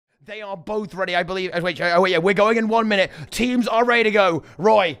They are both ready, I believe. Oh, wait, yeah, we're going in 1 minute. Teams are ready to go.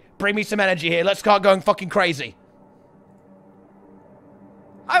 Roy, bring me some energy here. Let's start going fucking crazy.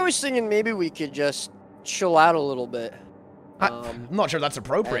 I was thinking maybe we could just chill out a little bit. I'm not sure that's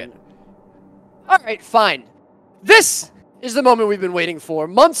appropriate. All right, fine. This is the moment we've been waiting for.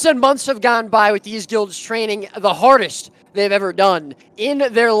 Months and months have gone by with these guilds training the hardest they've ever done in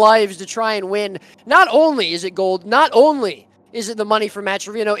their lives to try and win. Not only is it gold, not only is it the money for Match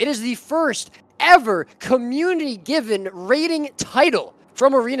Arena, it is the first ever community-given rating title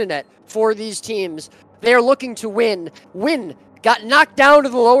from ArenaNet for these teams. They are looking to win. Got knocked down to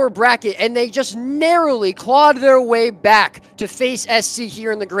the lower bracket, and they just narrowly clawed their way back to face SC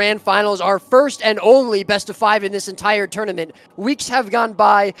here in the grand finals, our first and only best of 5 in this entire tournament. Weeks have gone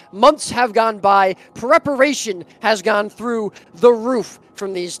by, months have gone by, preparation has gone through the roof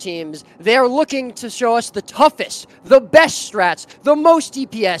from these teams. They are looking to show us the toughest, the best strats, the most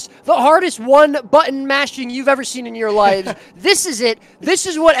DPS, the hardest one-button mashing you've ever seen in your lives. This is it. This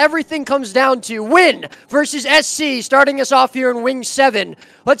is what everything comes down to. Win versus SC, starting us off here in Wing 7.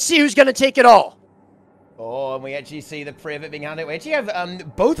 Let's see who's going to take it all. Oh, and we actually see the privet being handed. We actually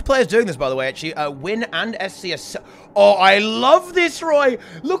have both players doing this, by the way. Actually, Win and SC are... Oh, I love this, Roy.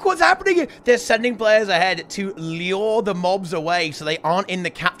 Look what's happening here. They're sending players ahead to lure the mobs away so they aren't in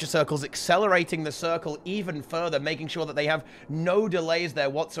the capture circles, accelerating the circle even further, making sure that they have no delays there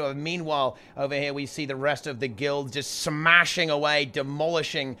whatsoever. Meanwhile, over here, we see the rest of the guild just smashing away,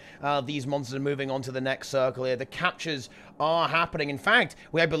 demolishing these monsters and moving on to the next circle here. The captures are happening. In fact,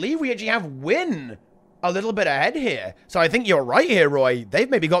 I believe we actually have Win a little bit ahead here. So I think you're right here, Roy. They've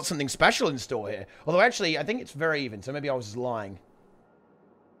maybe got something special in store here. Although, actually, I think it's very even, so maybe I was just lying.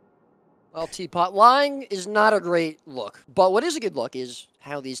 Well, Teapot, lying is not a great look. But what is a good look is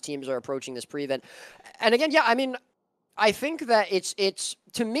how these teams are approaching this pre-event. And again, yeah, I mean, I think that it's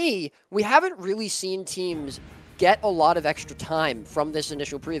to me, we haven't really seen teams get a lot of extra time from this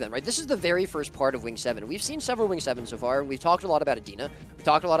initial pre-event, right? This is the very first part of Wing 7. We've seen several Wing 7s so far. We've talked a lot about Adina. We've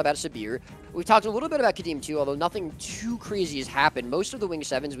talked a lot about Sabir. We've talked a little bit about Kadim too, although nothing too crazy has happened. Most of the Wing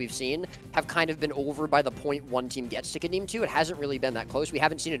 7s we've seen have kind of been over by the point one team gets to Kadim 2. It hasn't really been that close. We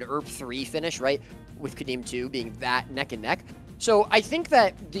haven't seen an ERP 3 finish, right? With Kadim 2 being that neck and neck. So I think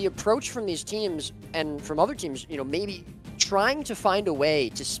that the approach from these teams and from other teams, you know, maybe trying to find a way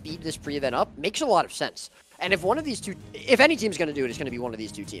to speed this pre-event up makes a lot of sense. And if one of these two, if any team's going to do it, it's going to be one of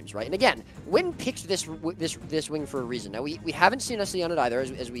these two teams, right? And again, Win picked this wing for a reason. Now we haven't seen SC on it either,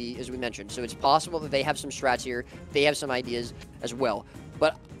 as we mentioned. So it's possible that they have some strats here, they have some ideas as well.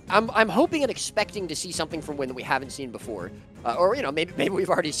 But I'm hoping and expecting to see something from Win that we haven't seen before, or you know maybe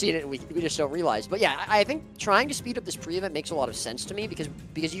we've already seen it and we just don't realize. But yeah, I think trying to speed up this pre-event makes a lot of sense to me because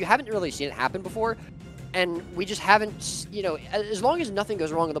you haven't really seen it happen before. And we just haven't, you know, as long as nothing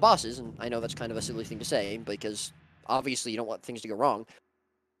goes wrong with the bosses, and I know that's kind of a silly thing to say, because obviously you don't want things to go wrong,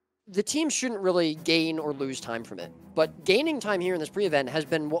 the team shouldn't really gain or lose time from it. But gaining time here in this pre-event has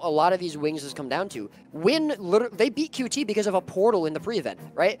been what a lot of these wings has come down to. They beat QT because of a portal in the pre-event,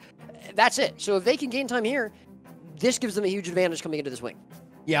 right? That's it. So if they can gain time here, this gives them a huge advantage coming into this wing.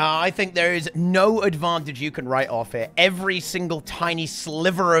 Yeah, I think there is no advantage you can write off here. Every single tiny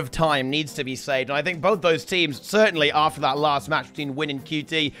sliver of time needs to be saved. And I think both those teams, certainly after that last match between Win and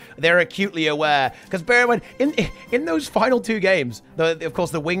QT, they're acutely aware. Because bear in mind, in those final two games, of course,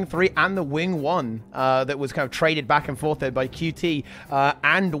 the Wing 3 and the Wing 1 that was kind of traded back and forth there by QT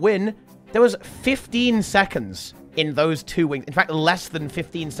and Win, there was 15 seconds in those two wings. In fact, less than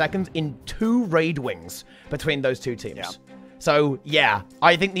 15 seconds in 2 raid wings between those two teams. Yeah. So, yeah,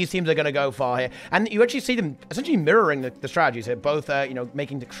 I think these teams are going to go far here. And you actually see them essentially mirroring the strategies here. Both, you know,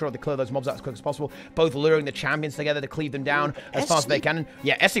 making sure they clear those mobs out as quick as possible. Both luring the champions together to cleave them down as fast as they can. And,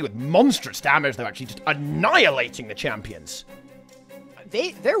 yeah, SC with monstrous damage, though, actually just annihilating the champions.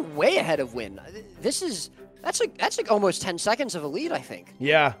 They're way ahead of Win. That's like almost 10 seconds of a lead, I think.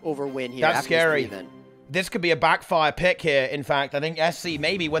 Yeah. Over Win here. That's scary. This could be a backfire pick here, in fact. I think SC,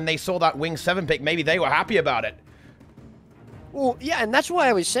 maybe when they saw that Wing 7 pick, maybe they were happy about it. Well, yeah, and that's why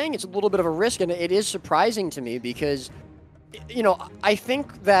I was saying it's a little bit of a risk, and it is surprising to me because, you know, I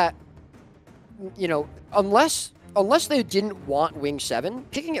think that, you know, unless they didn't want Wing 7,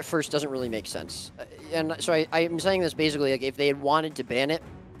 picking it first doesn't really make sense. And so I'm saying this basically, like, if they had wanted to ban it,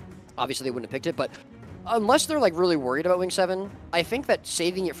 obviously they wouldn't have picked it, but unless they're, like, really worried about Wing 7, I think that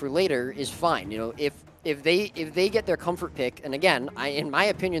saving it for later is fine. You know, if they get their comfort pick, and again, in my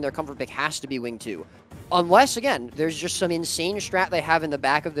opinion, their comfort pick has to be Wing 2. Unless, again, there's just some insane strat they have in the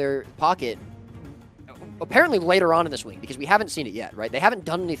back of their pocket, apparently later on in this wing, because we haven't seen it yet, right? They haven't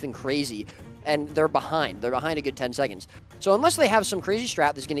done anything crazy and they're behind. They're behind a good 10 seconds. So unless they have some crazy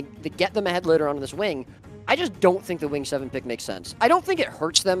strat that's going to get them ahead later on in this wing, I just don't think the wing 7 pick makes sense. I don't think it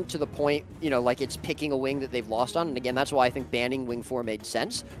hurts them to the point, like it's picking a wing that they've lost on. And again, that's why I think banning wing 4 made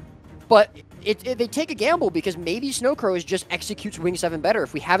sense. But they take a gamble because maybe Snowcrows just executes wing 7 better.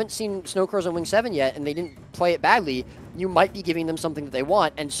 If we haven't seen Snowcrows on wing 7 yet and they didn't play it badly, you might be giving them something that they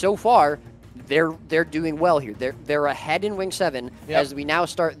want. And so far, they're doing well here. They're ahead in wing 7 as we now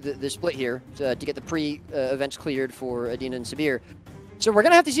start the split here to get the pre-events cleared for Adina and Sabir. So we're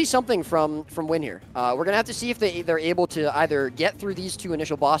going to have to see something from Win here. We're going to have to see if they're able to either get through these 2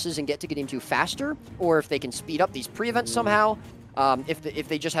 initial bosses and get to Game 2 faster, or if they can speed up these pre-events somehow, if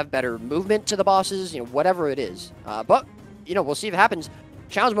they just have better movement to the bosses, whatever it is. But, we'll see if it happens.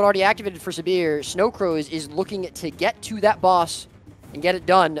 Challenge mode already activated for Sabir. Snowcrows is looking to get to that boss and get it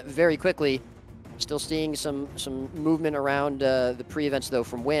done very quickly. Still seeing some movement around the pre-events, though,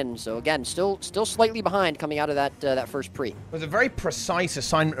 from Win. So, again, still slightly behind coming out of that first pre. It was a very precise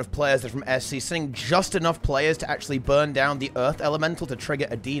assignment of players there from SC, sending just enough players to actually burn down the Earth Elemental to trigger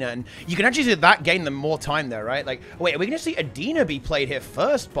Adina. And you can actually see that gain them more time there, right? Like, wait, are we going to see Adina be played here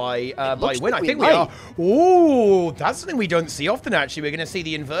first by Win? I think we are. Ooh, that's something we don't see often, actually. We're going to see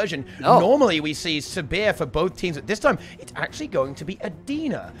the inversion. No. Normally, we see Sabir for both teams. But this time, it's actually going to be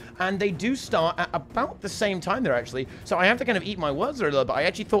Adina. And they do start at about the same time there, actually. So I have to kind of eat my words there a little bit. I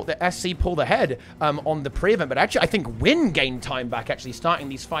actually thought that SC pulled ahead on the pre-event, but actually I think Win gained time back, actually starting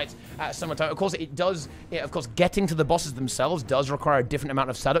these fights at similar time. Of course, of course, getting to the bosses themselves does require a different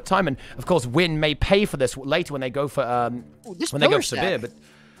amount of setup time, and of course, Win may pay for this later when they go for Sabir, but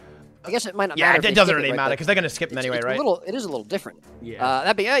I guess it might not matter. Yeah, it doesn't really matter because they're going to skip them anyway, right? It is a little different.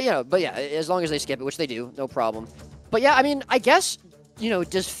 Yeah. But yeah, as long as they skip it, which they do, no problem. But yeah, I mean, I guess,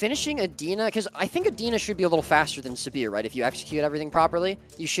 does finishing Adina, because I think Adina should be a little faster than Sabir, right? If you execute everything properly,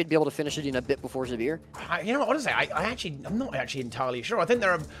 you should be able to finish Adina a bit before Sabir. Honestly, I'm not actually entirely sure. I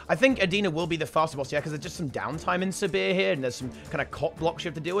think Adina will be the faster boss, because there's just some downtime in Sabir here, and there's some kind of cop blocks you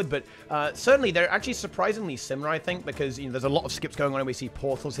have to deal with. But certainly, they're actually surprisingly similar, I think, because there's a lot of skips going on, and we see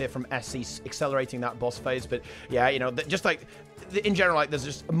portals here from SC accelerating that boss phase. But yeah, just like in general, like there's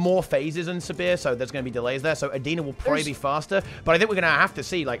just more phases in Sabir, so there's going to be delays there. So Adina will probably be faster, but I think we're going to have to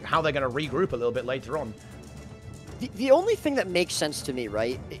see like how they're going to regroup a little bit later on. The only thing that makes sense to me,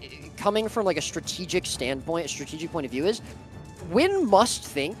 right, coming from like a strategic standpoint, a strategic point of view, is Win must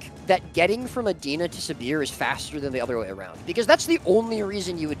think that getting from Adina to Sabir is faster than the other way around, because that's the only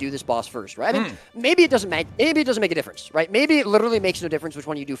reason you would do this boss first, right? I mean, maybe it doesn't make a difference, right? Maybe it literally makes no difference which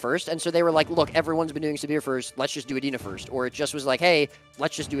one you do first, and so they were like, look, everyone's been doing Sabir first, let's just do Adina first, or it just was like, hey,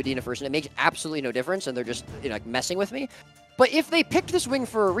 let's just do Adina first, and it makes absolutely no difference, and they're just like messing with me. But if they picked this wing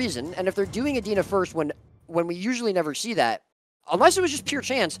for a reason, and if they're doing Adina first when we usually never see that, unless it was just pure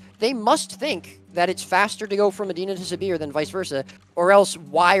chance, they must think that it's faster to go from Adina to Sabir than vice versa, or else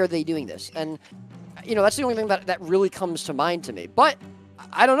why are they doing this? And, that's the only thing that really comes to mind to me. But,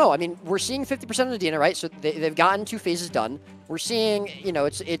 I don't know. I mean, we're seeing 50% of Adina, right? So they've gotten 2 phases done. We're seeing,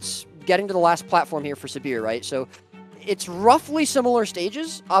 it's getting to the last platform here for Sabir, right? So it's roughly similar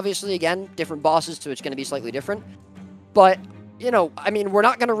stages. Obviously, again, different bosses, so it's going to be slightly different. But I mean, we're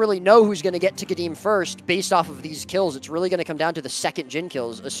not going to really know who's going to get to Kadim first based off of these kills. It's really going to come down to the second Jin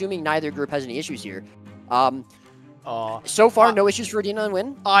kills, assuming neither group has any issues here. So far, no issues for Adina and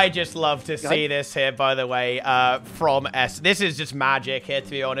Win. I just love to see this here, by the way, from S. This is just magic here, to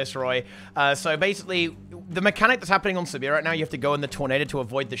be honest, Roy. So basically, the mechanic that's happening on Sabir right now, you have to go in the tornado to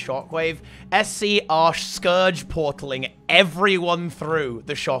avoid the shockwave. SC are Scourge portaling everyone through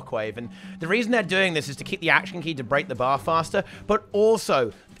the shockwave. And the reason they're doing this is to keep the action key to break the bar faster, but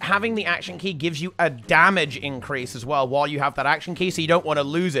also having the action key gives you a damage increase as well while you have that action key, so you don't want to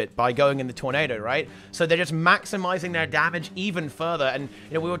lose it by going in the tornado, right? So they're just maximizing their damage even further. And,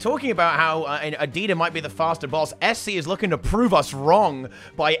 we were talking about how Adina might be the faster boss. SC is looking to prove us wrong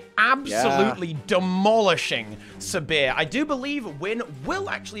by absolutely demolishing Sabir. I do believe Win will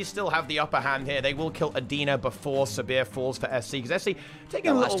actually still have the upper hand here. They will kill Adina before Sabir falls for SC, because SC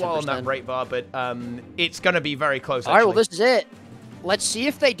taking a little while on that break bar, but it's going to be very close, actually. All right, well, this is it. Let's see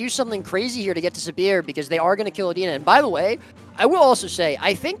if they do something crazy here to get to Sabir, because they are going to kill Adina. And by the way, I will also say,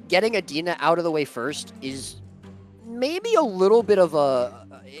 I think getting Adina out of the way first is maybe a little bit of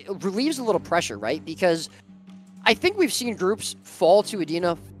it relieves a little pressure, right? Because I think we've seen groups fall to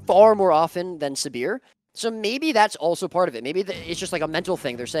Adina far more often than Sabir. So maybe that's also part of it. Maybe it's just like a mental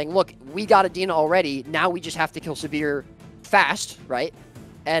thing. They're saying, look, we got Adina already. Now we just have to kill Sabir fast, right?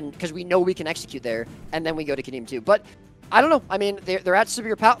 And because we know we can execute there, and then we go to Kadim too. But I don't know. I mean, they're at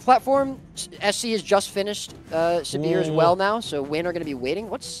Sabir platform. SC has just finished Sabir as well now, so Win are going to be waiting.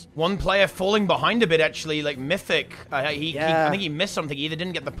 What's one player falling behind a bit, actually, like Mythic. I think he missed something. He either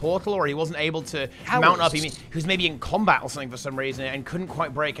didn't get the portal or he wasn't able to mount up. He was maybe in combat or something for some reason and couldn't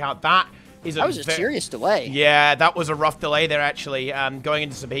quite break out. That was a serious delay. Yeah, that was a rough delay there, actually. Going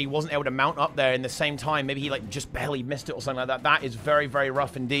into Sabir, he wasn't able to mount up there in the same time. Maybe he, like, just barely missed it or something like that. That is very, very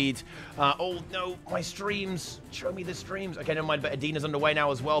rough indeed. Oh, no, my streams. Show me the streams. Okay, never mind, but Adina's underway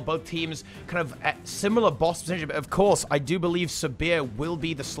now as well. Both teams kind of at similar boss percentage, but of course, I do believe Sabir will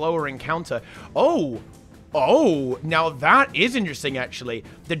be the slower encounter. Oh, now that is interesting, actually.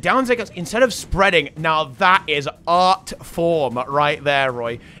 The Downstate, instead of spreading, now that is art form right there,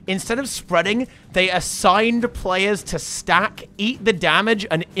 Roy. Instead of spreading, they assigned players to stack, eat the damage,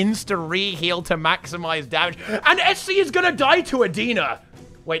 and insta-re-heal to maximize damage. And SC is gonna die to Adina.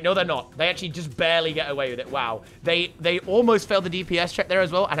 Wait, no, they're not. They actually just barely get away with it. Wow. They almost failed the DPS check there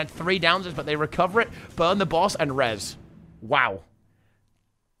as well and had 3 downs, but they recover it, burn the boss, and res. Wow.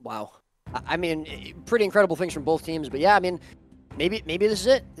 Wow. I mean, pretty incredible things from both teams, but yeah, I mean, maybe this is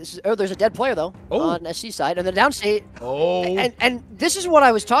it. There's a dead player though on SC side, and the Downstate. And this is what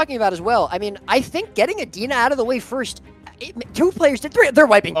I was talking about as well. I mean, I think getting Adina out of the way first. 2 players did 3. They're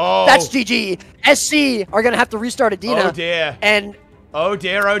wiping. That's GG. SC are gonna have to restart Adina. Oh dear. And oh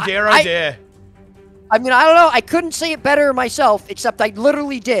dear. Oh dear. Oh dear. I mean, I don't know. I couldn't say it better myself, except I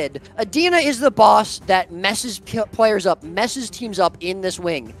literally did. Adina is the boss that messes players up, messes teams up in this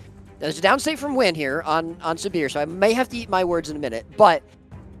wing. There's a Downstate from Win here on Sabir, so I may have to eat my words in a minute. But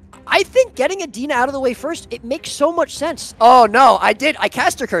I think getting Adina out of the way first, it makes so much sense. Oh, no, I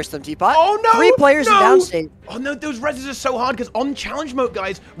caster cursed them, Teapot. Oh, no. 3 players in Downstate. Oh, no, those reses are so hard because on challenge mode,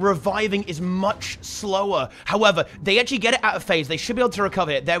 guys, reviving is much slower. However, they actually get it out of phase. They should be able to recover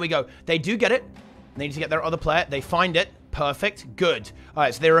it. There we go. They do get it. They need to get their other player. They find it. Perfect. Good. All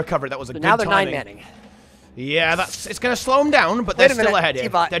right, so they recover it. That was a good timing. Now they're 9-manning. Yeah, it's going to slow them down, but they're still ahead here.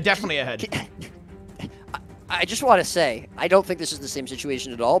 They're definitely ahead. I just want to say, I don't think this is the same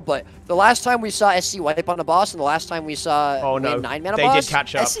situation at all, but the last time we saw SC wipe on a boss and the last time we saw Win 9-man a boss, they did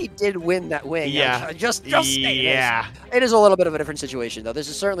catch up. SC did win that wing. Yeah. Just yeah. It is a little bit of a different situation, though. This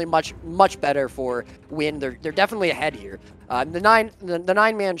is certainly much better for Win. They're definitely ahead here. The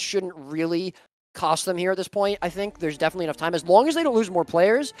 9-man shouldn't really cost them here at this point. I think there's definitely enough time as long as they don't lose more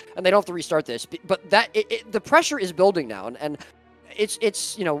players and they don't have to restart this. But the pressure is building now, and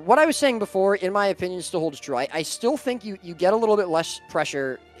it's you know what I was saying before. In my opinion, still holds true. I still think you get a little bit less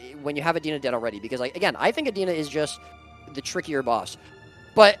pressure when you have Adina dead already because again I think Adina is just the trickier boss.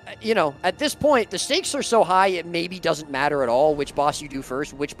 But you know at this point the stakes are so high it maybe doesn't matter at all which boss you do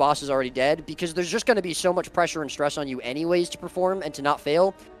first, which boss is already dead because there's just going to be so much pressure and stress on you anyways to perform and to not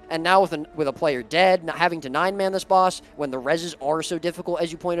fail. And now with a player dead, not having to 9-man this boss, when the reses are so difficult, as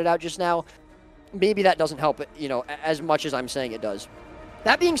you pointed out just now, maybe that doesn't help, you know, as much as I'm saying it does.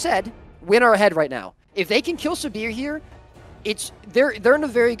 That being said, Win are ahead right now. If they can kill Sabir here, they're in a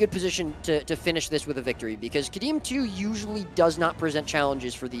very good position to finish this with a victory because Kadim 2 usually does not present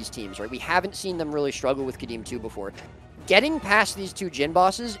challenges for these teams, right? We haven't seen them really struggle with Kadim 2 before. Getting past these 2 Jin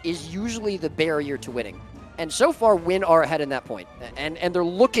bosses is usually the barrier to winning. And so far, Win are ahead in that point. And they're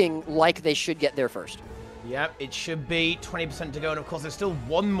looking like they should get there first. Yep, it should be 20% to go. And of course, there's still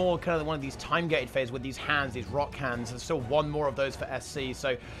one more kind of one of these time-gated phases with these hands, these rock hands. There's still one more of those for SC.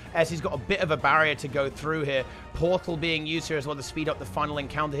 So SC's got a bit of a barrier to go through here. Portal being used here as well to speed up the final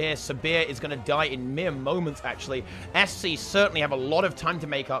encounter here. Sabir is going to die in mere moments, actually. SC certainly have a lot of time to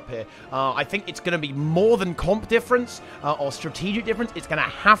make up here. I think it's going to be more than comp difference or strategic difference. It's going to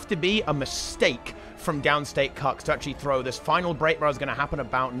have to be a mistake from Downstate Cucks to actually throw. This final break bar is going to happen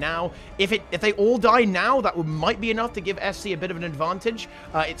about now. If they all die now, that might be enough to give SC a bit of an advantage.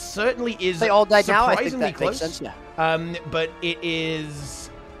 It certainly is. They all died now. I think Surprisingly that close. makes sense. Yeah. But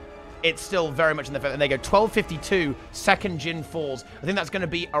it's still very much in the field. And they go 12:52. Second Jin falls. I think that's going to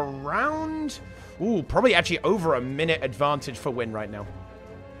be around. Ooh, probably actually over a minute advantage for Win right now.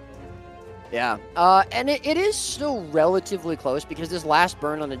 Yeah, and it is still relatively close because this last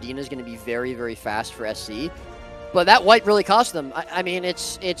burn on Adina is going to be very, very fast for SC. But that wipe really cost them. I mean,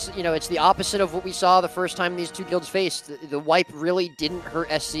 it's you know, it's the opposite of what we saw the first time these 2 guilds faced. The wipe really didn't hurt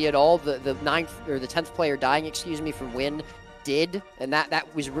SC at all. The 9th or the 10th player dying, excuse me, from Win did, and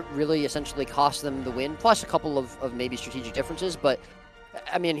that was really essentially cost them the win. Plus a couple of maybe strategic differences, but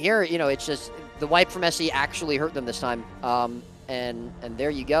I mean here, you know, it's just the wipe from SC actually hurt them this time. And there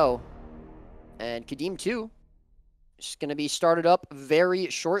you go. And Kadim 2 is going to be started up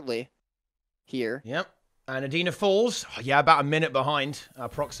very shortly here. Yep. And Adina falls, yeah, about a minute behind,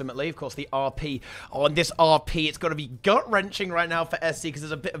 approximately. Of course, the RP on this RP, it's got to be gut-wrenching right now for SC because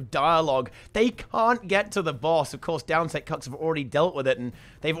there's a bit of dialogue. They can't get to the boss. Of course, Downstate Cucks have already dealt with it, and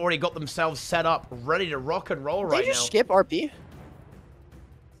they've already got themselves set up, ready to rock and roll right now. Did you just skip RP?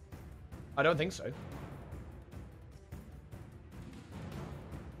 I don't think so.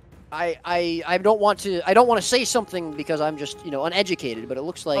 I don't want to say something because I'm just, uneducated, but it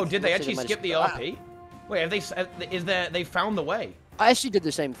looks like... Oh, did they actually skip the RP? Wait, they found the way? SC did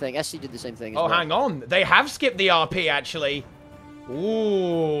the same thing. SC did the same thing as well. hang on. They have skipped the RP, actually.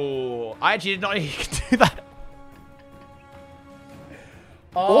 Ooh. I actually did not even do that.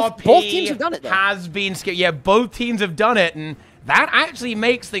 Both teams have done it, though. Has been skipped. Yeah, both teams have done it, and that actually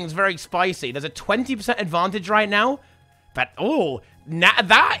makes things very spicy. There's a 20% advantage right now, but,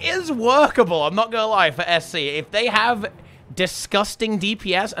 that is workable. I'm not going to lie for SC. If they have disgusting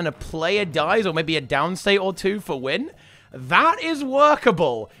DPS and a player dies, or maybe a downstate or two for win, that is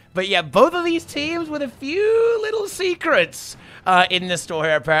workable. But yeah, both of these teams with a few little secrets in the store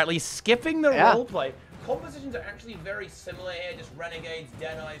here, apparently. Skipping the roleplay. Compositions are actually very similar here, just Renegades,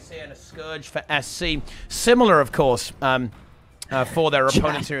 Deadeyes here, and a Scourge for SC. Similar, of course, for their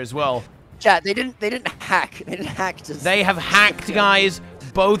opponents here as well. Chat, they didn't hack. They didn't hack. They have hacked, guys.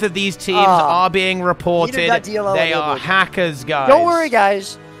 Both of these teams are being reported. They are hackers, guys. Don't worry,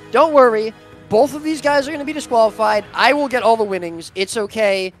 guys. Don't worry. Both of these guys are going to be disqualified. I will get all the winnings. It's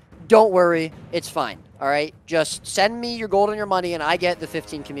okay. Don't worry. It's fine. All right? Just send me your gold and your money, and I get the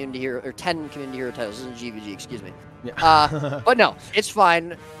 15 community hero, or 10 community hero titles. This isn't GVG, excuse me. Yeah. But no, it's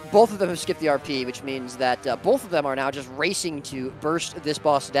fine. Both of them have skipped the RP, which means that both of them are now just racing to burst this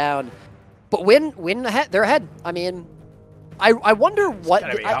boss down. But win ahead. They're ahead. I mean... I wonder what...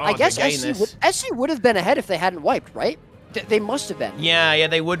 I guess SC would have been ahead if they hadn't wiped, right? They must have been. Yeah,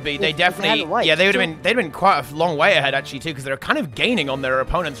 they would be. They definitely... Yeah, they'd have been quite a long way ahead, actually, too, because they're kind of gaining on their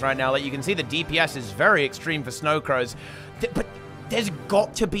opponents right now. Like, you can see the DPS is very extreme for Snowcrows. But there's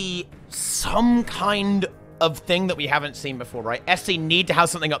got to be some kind of thing that we haven't seen before, right? SC need to have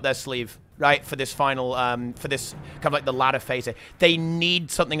something up their sleeve, right, for this final, for this kind of like the ladder phase here. They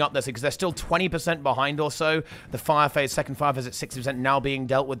need something up there because they're still 20% behind or so. The fire phase, second fire phase at 60% now being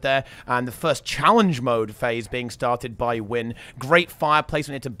dealt with there. And the first challenge mode phase being started by Win. Great fire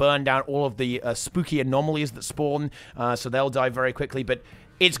placement here to burn down all of the spooky anomalies that spawn, so they'll die very quickly. But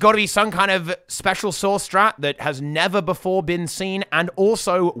it's got to be some kind of special source strat that has never before been seen, and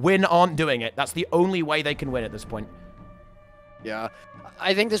also Win aren't doing it. That's the only way they can win at this point. Yeah.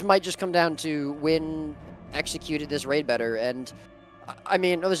 I think this might just come down to Win executed this raid better, and I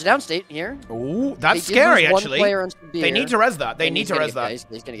mean, there's a downstate here. Ooh, that's scary, actually. They need to res that. They need to res that. He's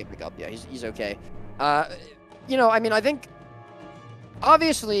going to get picked up. Yeah, he's okay. You know, I mean, I think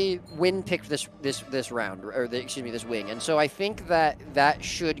obviously Win picked this round, or this wing, and so I think that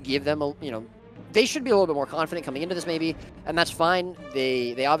should give them a, they should be a little bit more confident coming into this, maybe, and that's fine.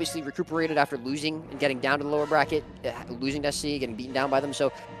 They obviously recuperated after losing and getting down to the lower bracket, losing to SC, getting beaten down by them.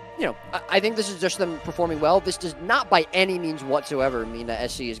 So, I think this is just them performing well. This does not by any means whatsoever mean that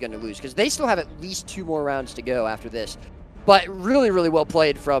SC is going to lose, because they still have at least 2 more rounds to go after this. But really, really well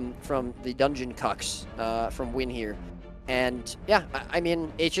played from the Dungeon Cucks from Win here. And yeah, I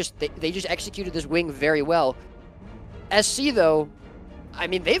mean, it's just they just executed this wing very well. SC though, I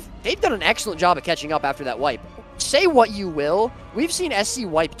mean, they've done an excellent job of catching up after that wipe. Say what you will, we've seen SC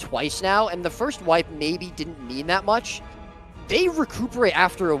wipe twice now, and the first wipe maybe didn't mean that much. They recuperate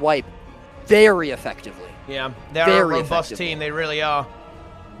after a wipe very effectively. Yeah, they're a robust team. They really are.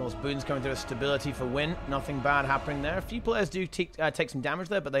 Of course, Boone's coming through a stability for Win. Nothing bad happening there. A few players do take some damage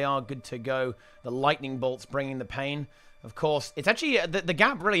there, but they are good to go. The lightning bolts bringing the pain. Of course, it's actually, the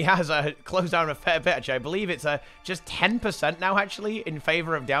gap really has closed down a fair bit, actually. I believe it's just 10% now, actually, in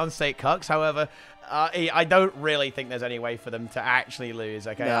favor of Downstate Cucks. However, I don't really think there's any way for them to actually lose,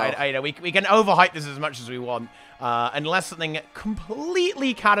 okay? No. We can overhype this as much as we want, unless something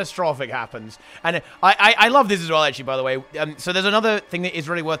completely catastrophic happens. And I love this as well, actually, by the way. So there's another thing that is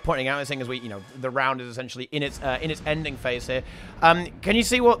really worth pointing out, as the round is essentially in its ending phase here. Can you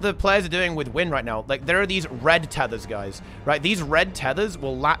see what the players are doing with Win right now? Like, there are these red tethers, guys, right? These red tethers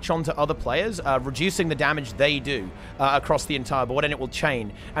will latch onto other players, reducing the damage they do across the entire board, and it will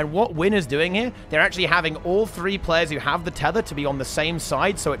chain. And what Win is doing here, they're actually having all 3 players who have the tether to be on the same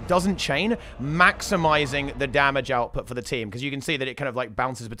side so it doesn't chain, maximizing the damage output for the team, because you can see that it kind of like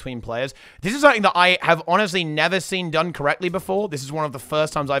bounces between players. This is something that I have honestly never seen done correctly before. This is one of the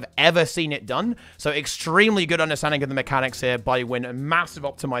first times I've ever seen it done, so extremely good understanding of the mechanics here by Win, a massive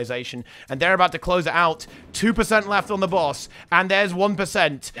optimization, and they're about to close it out. 2% left on on the boss, and there's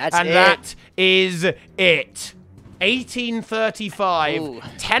 1%. That is it. 1835, Ooh.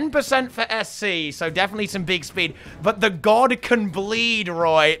 10% for SC, so definitely some big speed. But the God can bleed,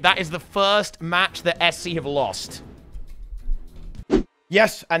 Roy. That is the first match that SC have lost.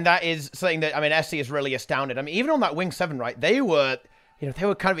 Yes, and that is something that, I mean, SC is really astounded. I mean, even on that Wing 7, right, they were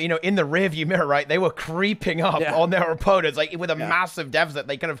kind of, in the rearview mirror, right? They were creeping up on their opponents, like, with a massive deficit.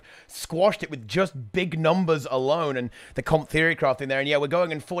 They kind of squashed it with just big numbers alone, and the comp theory crafting there. And yeah, we're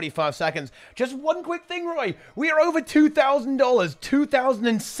going in 45 seconds. Just one quick thing, Roy. We are over $2,000,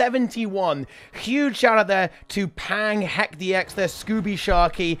 2,071. Huge shout out there to Pang, HeckDX, there, Scooby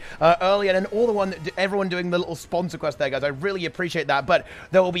Sharky, earlier, and all everyone doing the little sponsor quest there, guys. I really appreciate that, but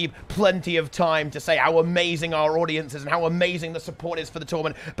there will be plenty of time to say how amazing our audience is and how amazing the support is for the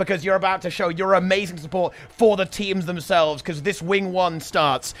tournament, because you're about to show your amazing support for the teams themselves, because this Wing 1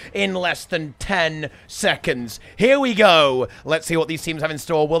 starts in less than 10 seconds. Here we go. Let's see what these teams have in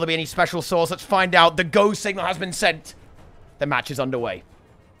store. Will there be any special sauce? Let's find out. The go signal has been sent. The match is underway.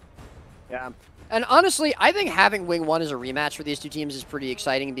 Yeah. And honestly, I think having Wing 1 as a rematch for these two teams is pretty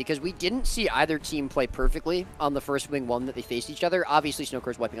exciting, because we didn't see either team play perfectly on the first Wing 1 that they faced each other. Obviously,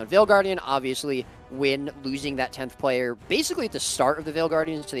 Snowcrows wiping on Veil Guardian. Obviously, Win losing that 10th player basically at the start of the Veil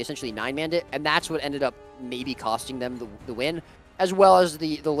Guardians, so they essentially 9-manned it, and that's what ended up maybe costing them the win, as well as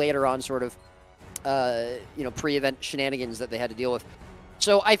the later on sort of, pre-event shenanigans that they had to deal with.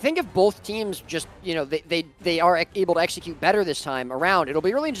 So I think if both teams just, they are able to execute better this time around, it'll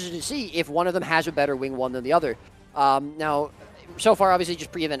be really interesting to see if one of them has a better Wing 1 than the other. Now, so far, obviously,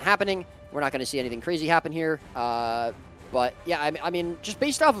 just pre-event happening. We're not going to see anything crazy happen here. But, yeah, I mean, just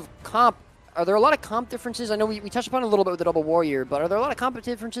based off of comp, are there a lot of comp differences? I know we touched upon it a little bit with the Double Warrior, but are there a lot of comp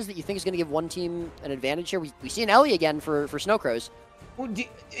differences that you think is going to give one team an advantage here? We see an Ellie again for Snowcrows. Well,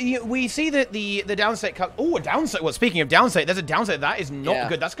 we see that the Downstate Cup. Oh, a Downstate. Well, speaking of Downstate, there's a Downstate. That is not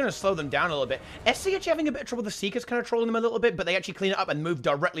good. That's going to slow them down a little bit. SC actually having a bit of trouble. The Seekers kind of trolling them a little bit, but they actually clean it up and move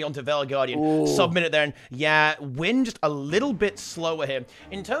directly onto Veil Guardian. Submit it there. And yeah, Win just a little bit slower here.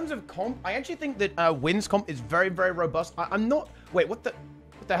 In terms of comp, I actually think that Win's comp is very, very robust. I'm not. Wait, what the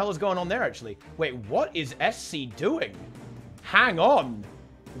hell is going on there, actually? Wait, what is SC doing? Hang on.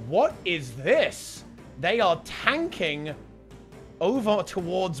 What is this? They are tanking over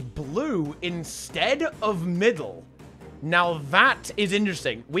towards blue instead of middle. Now that is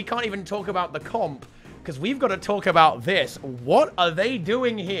interesting. We can't even talk about the comp because we've got to talk about this. What are they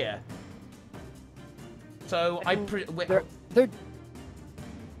doing here? So they're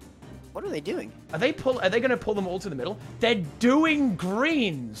what are they doing? Are they going to pull them all to the middle? They're doing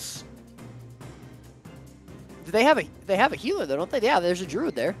greens. They have a healer though, don't they? Yeah, there's a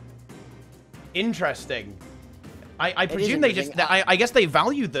druid there. Interesting. I presume they just, I guess they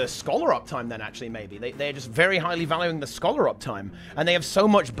value the scholar uptime then, actually, maybe. They're just very highly valuing the scholar uptime. And they have so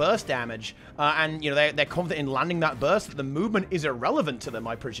much burst damage. And, they're confident in landing that burst that the movement is irrelevant to them,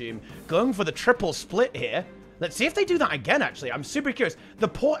 I presume. Going for the triple split here. Let's see if they do that again, actually. I'm super curious. The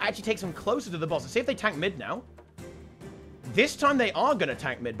port actually takes them closer to the boss. Let's see if they tank mid now. This time they are going to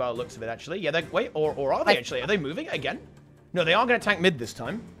tank mid by the looks of it, actually. Yeah, wait, or are they actually? Are they moving again? No, they are going to tank mid this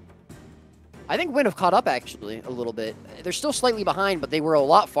time. I think Win have caught up, actually, a little bit. They're still slightly behind, but they were a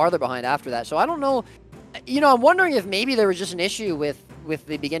lot farther behind after that. So I don't know. I'm wondering if maybe there was just an issue with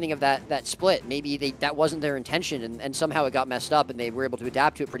the beginning of that split. Maybe that wasn't their intention, and somehow it got messed up, and they were able to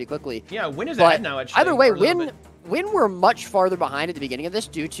adapt to it pretty quickly. Yeah, Win is ahead now, actually. Either way, Win were much farther behind at the beginning of this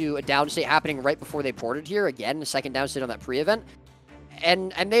due to a downstate happening right before they ported here. Again, the second downstate on that pre-event.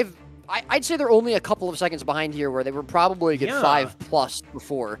 And they've... I'd say they're only a couple of seconds behind here, where they were probably a good 5+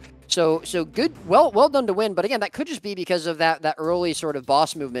 before. So good, well done to Win. But again, that could just be because of that early sort of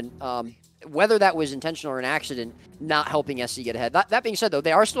boss movement. Whether that was intentional or an accident, not helping SC get ahead. That being said, though,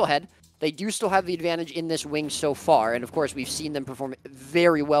 they are still ahead. They do still have the advantage in this wing so far, and of course, we've seen them perform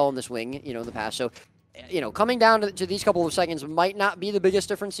very well in this wing, in the past. So, coming down to these couple of seconds might not be the biggest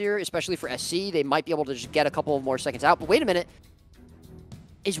difference here, especially for SC. They might be able to just get a couple of more seconds out. But wait a minute.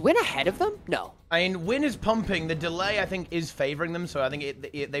 Is Win ahead of them? No. I mean, Win is pumping. The delay, I think, is favoring them, so I think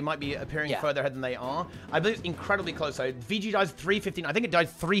they might be appearing further ahead than they are. I believe it's incredibly close. So VG dies 3:15. I think it died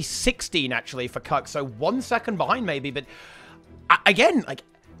 3:16, actually, for Cucks. So 1 second behind, maybe. But again, like,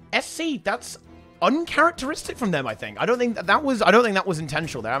 SC, that's uncharacteristic from them, I think. I don't think that was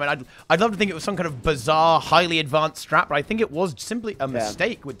intentional there. I mean, I'd love to think it was some kind of bizarre, highly advanced strat, but I think it was simply a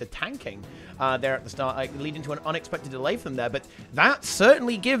mistake with the tanking there at the start, leading to an unexpected delay from there. But that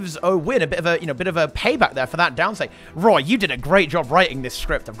certainly gives Win a bit of a payback there for that downside. Roy, you did a great job writing this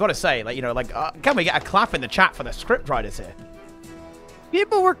script. I've got to say, can we get a clap in the chat for the script writers here?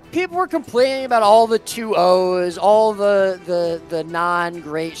 People were complaining about all the 2-0s, all the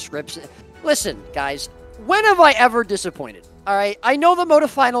non-great scripts. Listen, guys, when have I ever disappointed? All right, I know the Moto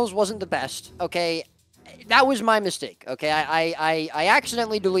Finals wasn't the best. Okay, that was my mistake. Okay, I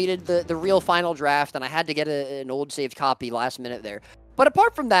accidentally deleted the real final draft, and I had to get an old saved copy last minute there. But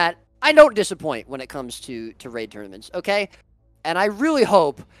apart from that, I don't disappoint when it comes to raid tournaments. Okay, and I really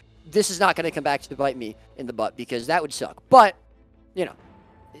hope this is not going to come back to bite me in the butt, because that would suck. But you know,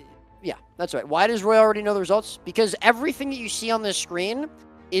 yeah, that's right. Why does Roy already know the results? Because everything that you see on this screen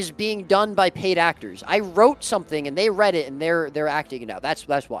is being done by paid actors. I wrote something and they read it and they're acting it out. That's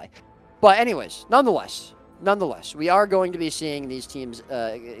why. But anyways, nonetheless, we are going to be seeing these teams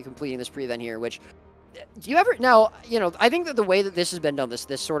completing this pre-event here. Which, do you ever now? You know, I think that the way that this has been done,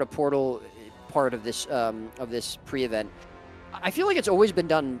 this sort of portal part of this pre-event, I feel like it's always been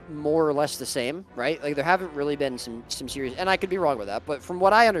done more or less the same, right? Like there haven't really been some serious, and I could be wrong with that, but from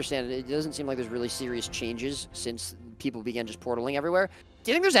what I understand, it doesn't seem like there's really serious changes since people began just portaling everywhere.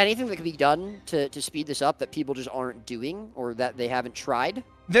 Do you think there's anything that could be done to speed this up that people just aren't doing or that they haven't tried?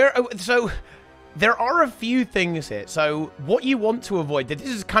 There are a few things here. So what you want to avoid, this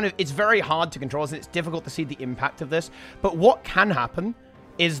is kind of, it's very hard to control, and it's difficult to see the impact of this, but what can happen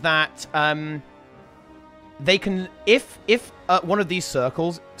is that they can, if one of these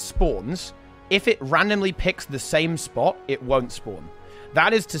circles spawns, if it randomly picks the same spot, it won't spawn.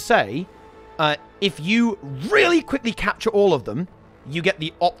 That is to say, if you really quickly capture all of them, you get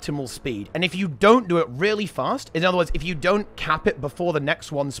the optimal speed. And if you don't do it really fast, in other words, if you don't cap it before the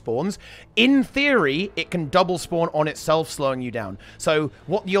next one spawns, in theory, it can double spawn on itself, slowing you down. So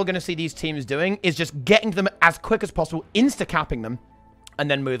what you're going to see these teams doing is just getting to them as quick as possible, insta-capping them, and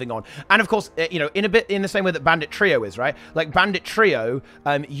then moving on. And of course, you know, in the same way that Bandit Trio is, right? Like Bandit Trio,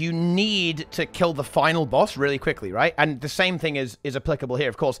 you need to kill the final boss really quickly, right? And the same thing is applicable here,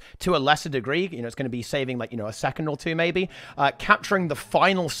 of course, to a lesser degree. You know, it's going to be saving like, you know, a second or two maybe. Capturing the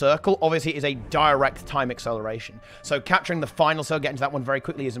final circle, obviously, is a direct time acceleration. So capturing the final circle, getting to that one very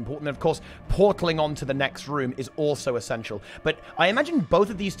quickly is important. And of course, portaling on to the next room is also essential. But I imagine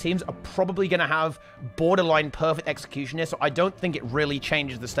both of these teams are probably going to have borderline perfect execution here, so I don't think it really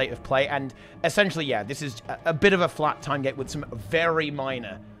changes the state of play. And essentially, yeah, this is a bit of a flat time gate with some very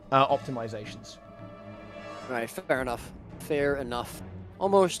minor optimizations. All right, fair enough. Fair enough.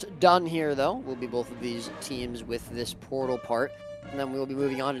 Almost done here, though. We'll be both of these teams with this portal part, and then we'll be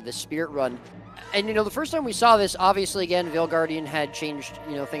moving on to the Spirit Run. And, you know, the first time we saw this, obviously, again, Veil Guardian had changed,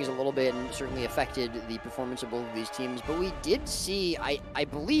 you know, things a little bit and certainly affected the performance of both of these teams. But we did see, I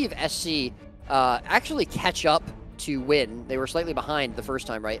believe, SC actually catch up to Win. They were slightly behind the first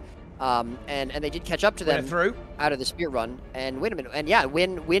time, right? And they did catch up to them out of the Spirit Run. And wait a minute, and yeah,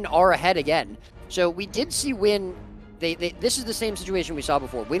 Win are ahead again. So we did see Win. This is the same situation we saw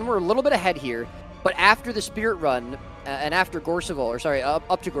before. Win were a little bit ahead here, but after the Spirit Run and after Gorseval, or sorry,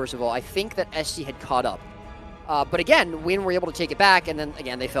 up to Gorseval, I think that SC had caught up. But again, Win were able to take it back, and then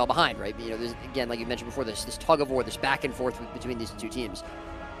again they fell behind, right? You know, there's, again, like you mentioned before, this tug of war, this back and forth between these two teams.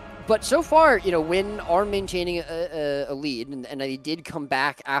 But so far, you know, Win are maintaining a lead, and they did come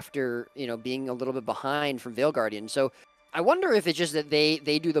back after, you know, being a little bit behind from Veil Guardian. So I wonder if it's just that they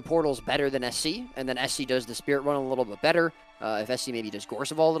do the portals better than SC, and then SC does the Spirit Run a little bit better. If SC maybe does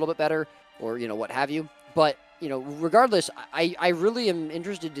Gorseval a little bit better, or, you know, what have you. But, you know, regardless, I really am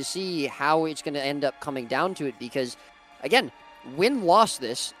interested to see how it's going to end up coming down to it, because, again, Win lost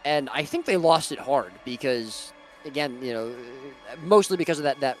this, and I think they lost it hard, because, again, you know, mostly because of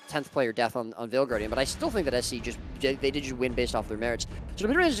that 10th player death on Veil Guardian, but I still think that SC they did just win based off their merits. So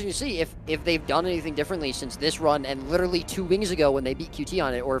it'll be interesting to see if they've done anything differently since this run and literally 2 wings ago when they beat QT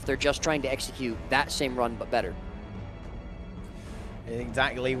on it, or if they're just trying to execute that same run but better.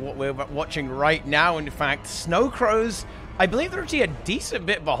 Exactly what we're watching right now. In fact, Snowcrows, I believe they're actually a decent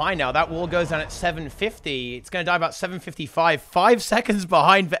bit behind now. That wall goes down at 750. It's going to die about 755. 5 seconds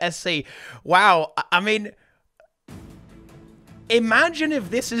behind for SC. Wow. I mean, imagine if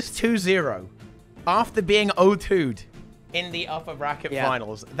this is 2-0 after being 0-2'd in the upper bracket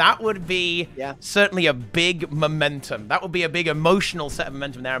finals. That would be certainly a big momentum. That would be a big emotional set of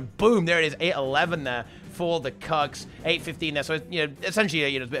momentum there. And boom, there it is, 8-11 there for the Cucks, 8-15 there. So, you know, essentially,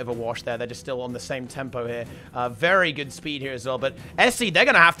 you know, it's a bit of a wash there. They're just still on the same tempo here. Very good speed here as well. But SC, they're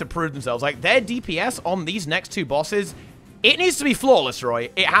going to have to prove themselves. Like, their DPS on these next 2 bosses, it needs to be flawless, Roy.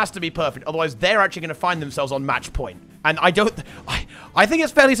 It has to be perfect. Otherwise, they're actually going to find themselves on match point. And I think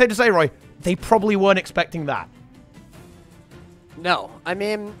it's fairly safe to say, Roy, they probably weren't expecting that. No, I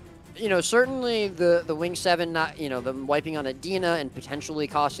mean, you know, certainly the Wing 7, not, you know, them wiping on Adina and potentially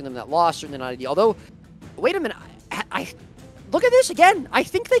costing them that loss, certainly not ideal. Although, wait a minute, look at this again. I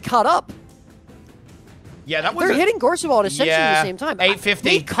think they caught up. Yeah, that was They're hitting Gorsabal at essentially the same time. 850.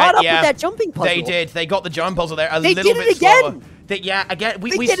 They caught up with that jumping puzzle. They did. They got the jump puzzle there They little did bit it again. slower. Again.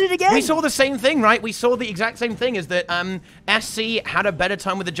 We did it again. We saw the same thing, right? We saw the exact same thing, is that SC had a better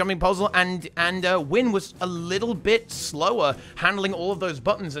time with the jumping puzzle, and Win was a little bit slower handling all of those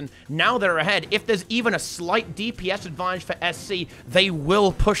buttons, and now they're ahead. If there's even a slight DPS advantage for SC, they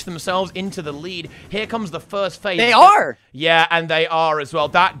will push themselves into the lead. Here comes the first phase. They are. Yeah, and they are as well.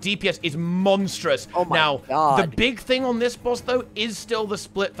 That DPS is monstrous. Oh my God. The big thing on this boss, though, is still the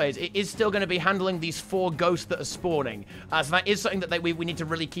split phase. It is still going to be handling these 4 ghosts that are spawning. So that is something that we need to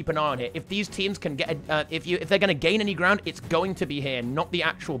really keep an eye on here. If these teams can get, if they're going to gain any ground, it's going to be here, not the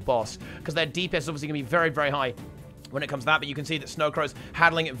actual boss, because their DPS is obviously going to be very, very high when it comes to that, but you can see that Snowcrow's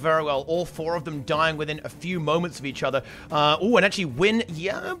handling it very well. All 4 of them dying within a few moments of each other. Oh, and actually Win,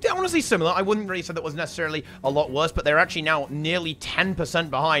 yeah, honestly similar. I wouldn't really say that was necessarily a lot worse, but they're actually now nearly 10%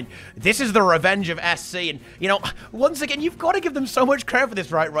 behind. This is the revenge of SC, and, you know, once again, you've got to give them so much credit for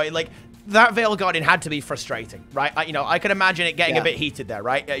this, right? Like, that Veil Guardian had to be frustrating, right? I could imagine it getting a bit heated there,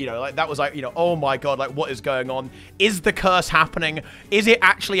 right? Like that was like, oh my God, like what is going on? Is the curse happening? Is it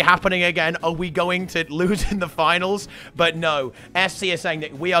actually happening again? Are we going to lose in the finals? But no, SC is saying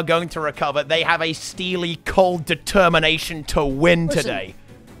that we are going to recover. They have a steely, cold determination to win today.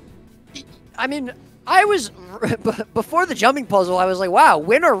 I mean, I was, before the jumping puzzle, I was like, wow,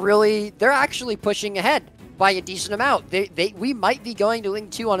 Win are really, they're actually pushing ahead by a decent amount. We might be going to Wing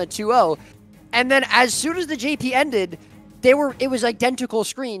 2 on a 2-0. And then as soon as the JP ended, it was identical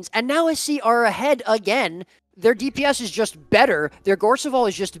screens. And now SC are ahead again. Their DPS is just better. Their Gorseval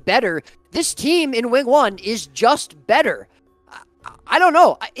is just better. This team in Wing 1 is just better. I don't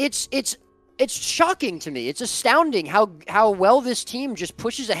know. It's shocking to me. It's astounding how well this team just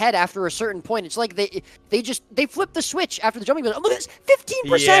pushes ahead after a certain point. It's like they flip the switch after the jumping. Look at this,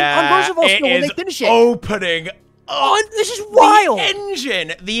 15% on Gorseval still when they finish it. Opening. Oh, this is wild. The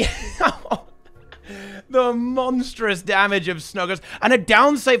engine. The monstrous damage of Snuggers. And a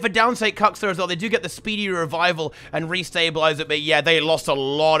downstate for Downstate Cucks there as well. They do get the speedy revival and restabilize it, but yeah, they lost a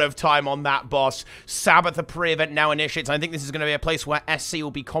lot of time on that boss. Sabbath, the pre-event now initiates. I think this is going to be a place where SC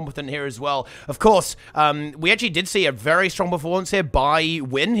will be competent here as well. Of course, we actually did see a very strong performance here by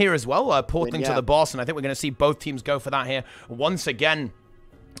Win here as well, porting to the boss, and I think we're going to see both teams go for that here once again.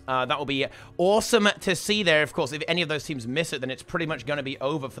 That will be awesome to see there. Of course, if any of those teams miss it, then it's pretty much going to be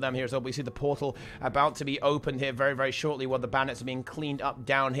over for them here as well. We see the portal about to be opened here very, very shortly while the bandits are being cleaned up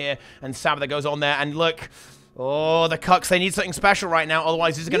down here. And Sabbath goes on there. And look, oh, the Cucks, they need something special right now.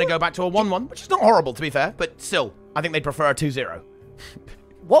 Otherwise, this is going to go back to a 1-1, which is not horrible, to be fair. But still, I think they'd prefer a 2-0.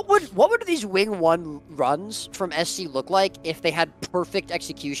 What would these Wing 1 runs from SC look like if they had perfect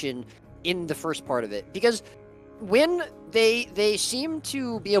execution in the first part of it? Because when they seem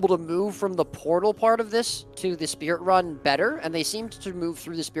to be able to move from the portal part of this to the Spirit Run better, and they seemed to move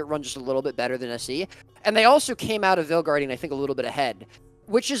through the Spirit Run just a little bit better than SC, and they also came out of Veil Guardian, I think, a little bit ahead,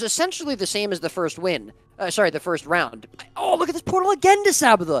 which is essentially the same as the first win. The first round. Oh, look at this portal again to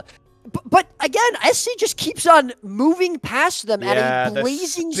Sabbatha. But again, SC just keeps on moving past them at a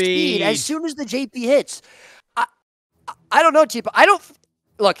blazing speed as soon as the JP hits. I don't know, Teapot.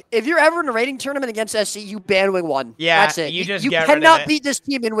 Look, if you're ever in a rating tournament against SC, you ban Wing 1. Yeah, that's it. you just you get rid of cannot it. beat this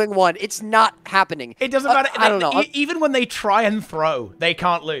team in Wing 1. It's not happening. It doesn't matter. I don't know. Even when they try and throw, they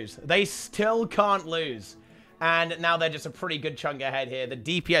can't lose. They still can't lose. And now they're just a pretty good chunk ahead here. The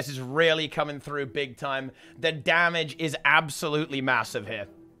DPS is really coming through big time. The damage is absolutely massive here.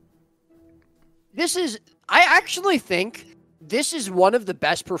 I actually think this is one of the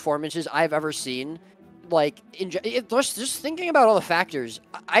best performances I've ever seen. Like, just thinking about all the factors,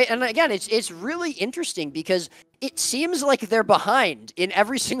 and again, it's really interesting because it seems like they're behind in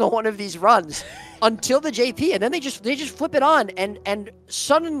every single one of these runs until the JP, and then they just flip it on, and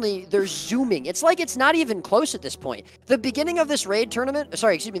suddenly they're zooming. It's like it's not even close at this point. The beginning of this raid tournament,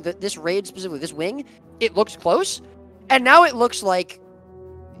 sorry, excuse me, this raid specifically, this wing, it looks close, and now it looks like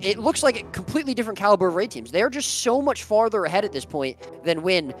a completely different caliber of raid teams. They're just so much farther ahead at this point than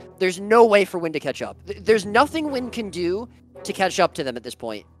Win. There's no way for Win to catch up. There's nothing Win can do to catch up to them at this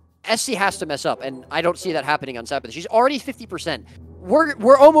point. SC has to mess up, and I don't see that happening on Sabbath. She's already 50%.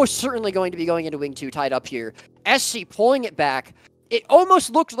 We're almost certainly going to be going into Wing 2 tied up here. SC pulling it back. It almost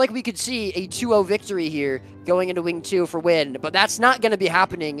looked like we could see a 2-0 victory here going into Wing 2 for Win, but that's not going to be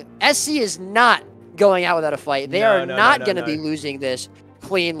happening. SC is not going out without a fight. They are not going to be losing this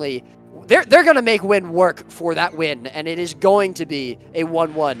cleanly. They're going to make Win work for that win, and it is going to be a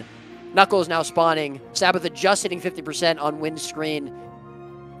 1-1. Knuckles now spawning. Sabbatha just hitting 50% on Win's screen.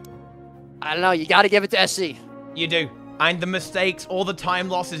 I don't know. You got to give it to SC. You do. And the mistakes, all the time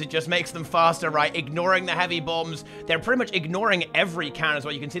losses, it just makes them faster, right? Ignoring the heavy bombs. They're pretty much ignoring every cannon as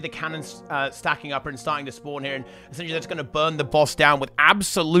well. You can see the cannons stacking up and starting to spawn here. And essentially, that's going to burn the boss down with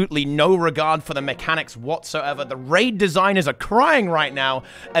absolutely no regard for the mechanics whatsoever. The raid designers are crying right now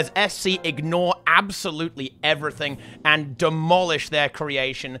as SC ignore absolutely everything and demolish their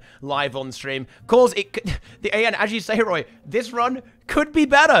creation live on stream. Cause it, again, as you say, Roy, this run could be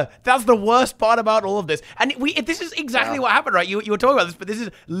better. That's the worst part about all of this. And this is exactly what happened, right? You were talking about this, but this is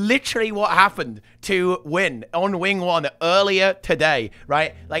literally what happened to Win on Wing 1 earlier today,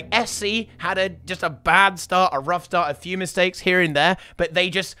 right? Like, SC had just a bad start, a rough start, a few mistakes here and there, but they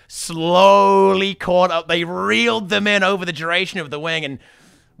just slowly caught up. They reeled them in over the duration of the Wing, and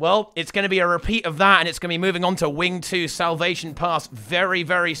well, it's going to be a repeat of that, and it's going to be moving on to Wing 2 Salvation Pass very,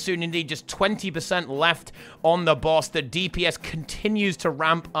 very soon indeed. Just 20% left on the boss. The DPS continues to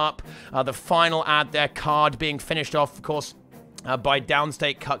ramp up. The final ad there, card being finished off, of course, by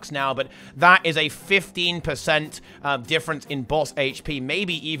Downstate Cucks now, but that is a 15% difference in boss HP,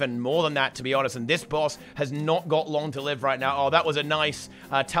 maybe even more than that, to be honest, and this boss has not got long to live right now. Oh, that was a nice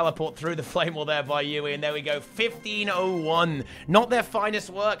teleport through the flame wall there by Yui, and there we go, 1501. Not their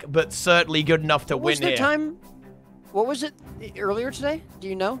finest work, but certainly good enough to win here. What was it earlier today? Do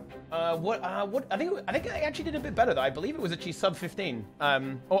you know? I think I actually did a bit better though. I believe it was actually sub 15. Oh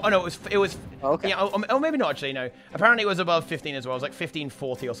no, it was. Okay. Yeah. Oh, maybe not actually. No. Apparently it was above 15 as well. It was like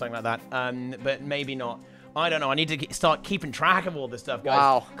 1540 or something like that. But maybe not. I don't know. I need to start keeping track of all this stuff, guys.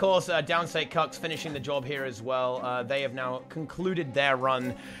 Wow. Of course, Downstate Cucks finishing the job here as well. They have now concluded their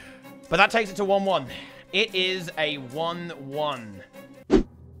run, but that takes it to 1-1. It is a 1-1.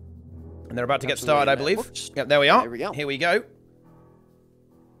 And they're about to get started, I believe. Whoops. Yep, there we are. There we go. Here we go.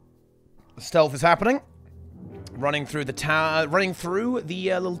 Stealth is happening. Running through the tower, running through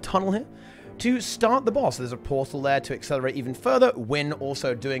the little tunnel here to start the boss. There's a portal there to accelerate even further. Win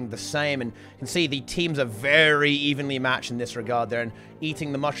also doing the same, and you can see the teams are very evenly matched in this regard there, and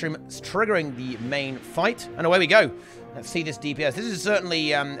eating the mushroom, triggering the main fight, and away we go. Let's see this DPS. This is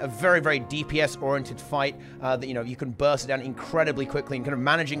certainly a very, very DPS-oriented fight that, you know, you can burst it down incredibly quickly, and kind of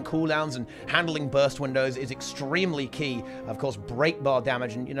managing cooldowns and handling burst windows is extremely key. Of course, break bar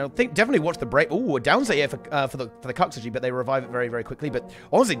damage, and, you know, definitely watch the break. Ooh, a downside here for the Cucks, actually, but they revive it very, very quickly. But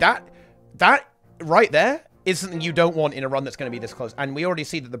honestly, that right there is something you don't want in a run that's going to be this close. And we already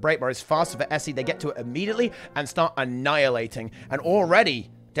see that the break bar is faster for SC. They get to it immediately and start annihilating. And already,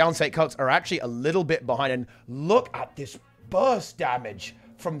 Downstate Cucks are actually a little bit behind. And look at this burst damage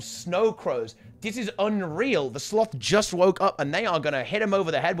from Snow Crows. This is unreal. The Sloth just woke up, and they are going to hit him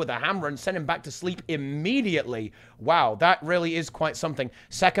over the head with a hammer and send him back to sleep immediately. Wow, that really is quite something.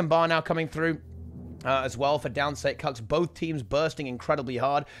 Second bar now coming through. As well for Downstate Cucks. Both teams bursting incredibly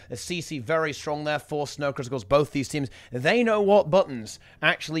hard. The CC very strong there for Snow Crows. Of course, both these teams, they know what buttons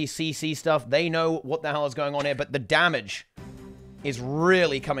actually CC stuff. They know what the hell is going on here, but the damage is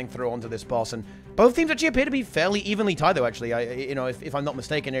really coming through onto this boss, and both teams actually appear to be fairly evenly tied, though, actually. You know, if I'm not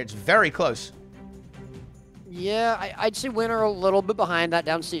mistaken here, it's very close. Yeah, I'd say Win are a little bit behind. That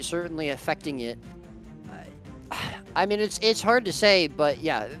Downstate certainly affecting it. I mean, it's hard to say, but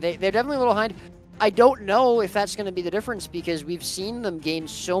yeah, they're definitely a little behind. I don't know if that's going to be the difference, because we've seen them gain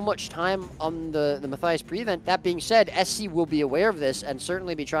so much time on the Matthias pre-event. That being said, SC will be aware of this and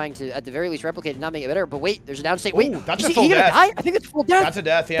certainly be trying to, at the very least, replicate and not make it better. But wait, there's a Downstate. Wait, that's a full death. Die? I think it's full death. That's a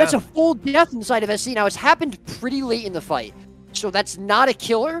death, yeah. That's a full death inside of SC. Now, it's happened pretty late in the fight, so that's not a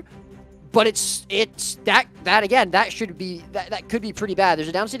killer. But it's that again, that should be, that could be pretty bad. There's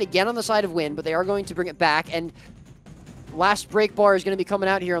a Downstate again on the side of Win, but they are going to bring it back, and last break bar is going to be coming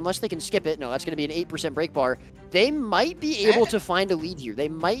out here unless they can skip it. No, that's going to be an 8% break bar. They might be able to find a lead here. They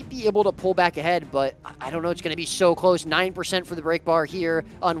might be able to pull back ahead, but I don't know. It's going to be so close. 9% for the break bar here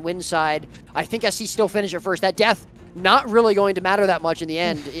on Win side. I think SC still finish it first. That death, not really going to matter that much in the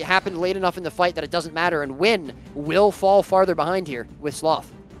end. It happened late enough in the fight that it doesn't matter, and Win will fall farther behind here with Sloth.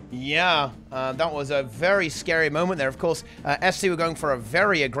 Yeah, that was a very scary moment there. Of course, SC were going for a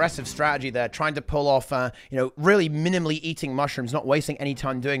very aggressive strategy there, trying to pull off, you know, really minimally eating mushrooms, not wasting any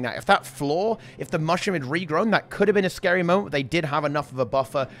time doing that. If that floor, if the mushroom had regrown, that could have been a scary moment. They did have enough of a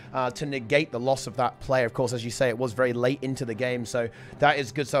buffer to negate the loss of that player. Of course, as you say, it was very late into the game, so that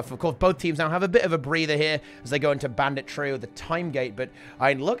is good stuff. Of course, both teams now have a bit of a breather here as they go into Bandit Trio, the time gate, but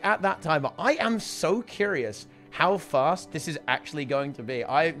I look at that timer. I am so curious how fast this is actually going to be.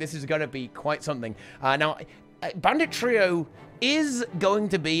 This is going to be quite something. Now, Bandit Trio is going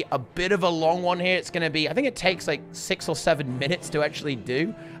to be a bit of a long one here. It's going to be, I think it takes like 6 or 7 minutes to actually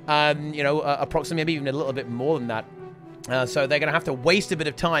do. You know, approximately, maybe even a little bit more than that. So they're going to have to waste a bit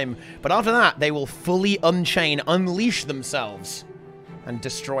of time. But after that, they will fully unchain, unleash themselves, and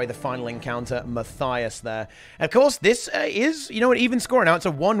destroy the final encounter, Matthias there. And of course, this is, an even score now. It's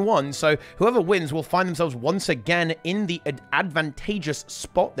a 1-1, so whoever wins will find themselves once again in the advantageous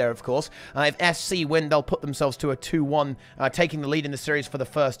spot there, of course. If SC win, they'll put themselves to a 2-1, taking the lead in the series for the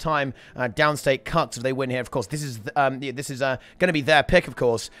first time. Downstate Cucks, if they win here, of course, this is going to be their pick, of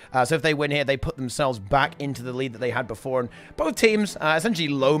course. So if they win here, they put themselves back into the lead that they had before. And both teams essentially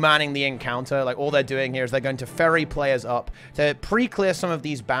low-manning the encounter. Like, all they're doing here is they're going to ferry players up to pre-clear some of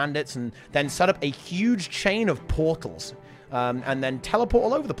these bandits and then set up a huge chain of portals and then teleport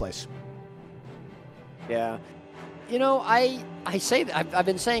all over the place. Yeah. I say that I've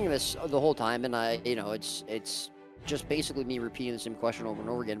been saying this the whole time, and it's just basically me repeating the same question over and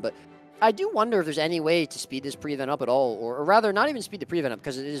over again, but I do wonder if there's any way to speed this pre-event up at all, or rather not even speed the pre-event up,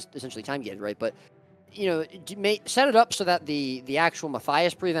 because it is essentially time gated, right? But set it up so that the actual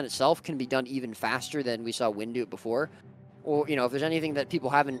Matthias pre-event itself can be done even faster than we saw Win do it before. Or, if there's anything that people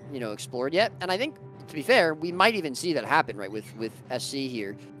haven't, explored yet. And I think, to be fair, we might even see that happen, right, with SC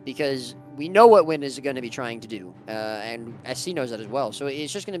here. Because we know what Win is going to be trying to do. And SC knows that as well. So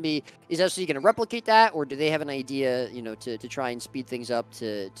it's just going to be, is SC going to replicate that? Or do they have an idea, to try and speed things up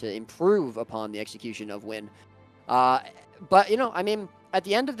to improve upon the execution of Win? But, I mean, at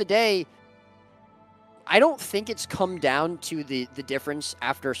the end of the day, I don't think it's come down to the difference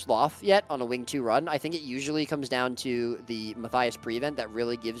after Sloth yet on a Wing 2 run. I think it usually comes down to the Matthias pre-event that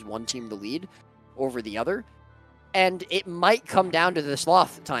really gives one team the lead over the other. And it might come down to the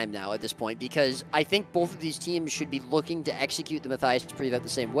Sloth time now at this point, because I think both of these teams should be looking to execute the Matthias pre-event the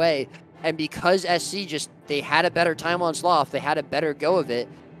same way. And because SC they had a better time on Sloth, they had a better go of it,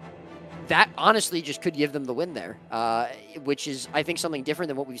 that honestly just could give them the win there, which is, I think, something different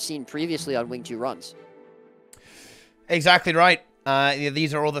than what we've seen previously on Wing 2 runs. Exactly right.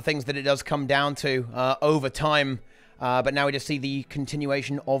 These are all the things that it does come down to over time. But now we just see the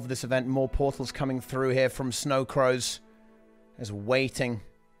continuation of this event. More portals coming through here from Snow Crows. There's waiting.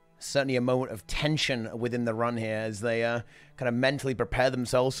 Certainly a moment of tension within the run here as they kind of mentally prepare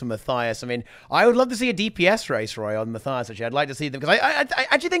themselves for Matthias. I mean, I would love to see a DPS race, Roy, on Matthias. Actually, I'd like to see them, because I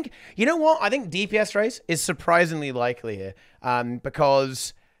actually think, you know what? I think DPS race is surprisingly likely here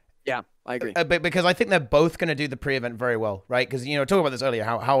because... Yeah, I agree. Because I think they're both going to do the pre-event very well, right? Because, talking about this earlier,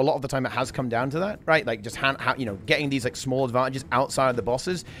 how a lot of the time it has come down to that, right? Like, just, getting these, like, small advantages outside of the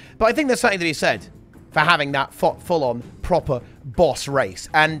bosses. But I think there's something to be said for having that full-on, proper boss race.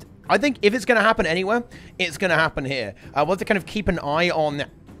 And I think if it's going to happen anywhere, it's going to happen here. We'll have to kind of keep an eye on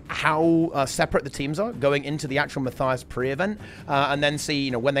how separate the teams are going into the actual Matthias pre-event. And then see,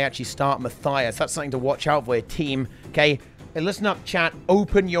 when they actually start Matthias. That's something to watch out for, team, okay? Hey, listen up, chat.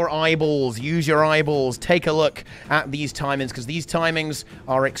 Open your eyeballs. Use your eyeballs. Take a look at these timings, because these timings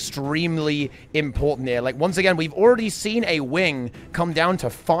are extremely important here. Like, once again, we've already seen a wing come down to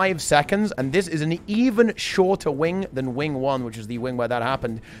 5 seconds, and this is an even shorter wing than Wing 1, which is the wing where that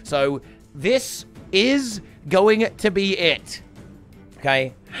happened. So this is going to be it.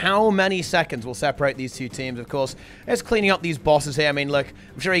 Okay, how many seconds will separate these two teams? Of course, it's cleaning up these bosses here. I mean, look,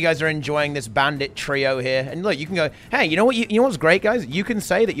 I'm sure you guys are enjoying this bandit trio here. And look, you can go, hey, you know what? You know what's great, guys? You can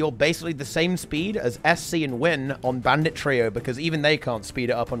say that you're basically the same speed as SC and Win on bandit trio, because even they can't speed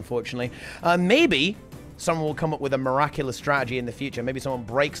it up, unfortunately. Maybe someone will come up with a miraculous strategy in the future. Maybe someone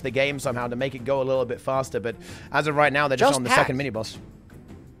breaks the game somehow to make it go a little bit faster. But as of right now, they're just on the second mini-boss.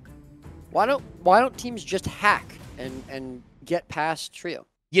 Why don't teams just hack and get past trio?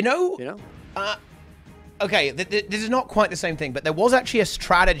 Okay, this is not quite the same thing, but there was actually a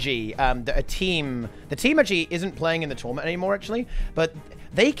strategy that the team actually isn't playing in the tournament anymore, actually, but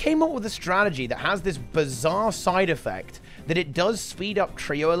they came up with a strategy that has this bizarre side effect that it does speed up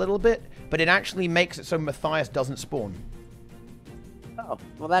trio a little bit, but it actually makes it so Matthias doesn't spawn. Oh,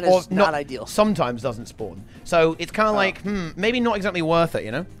 well, that is not ideal. Sometimes doesn't spawn. So it's kind of like, maybe not exactly worth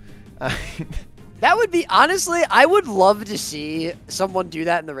it, That would be, honestly, I would love to see someone do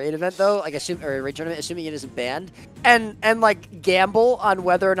that in the raid event, though, like or a raid tournament, assuming it isn't banned, and like gamble on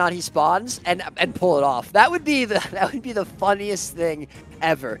whether or not he spawns and pull it off. That would be the funniest thing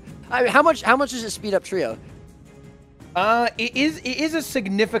ever. I mean, how much does it speed up trio? It is a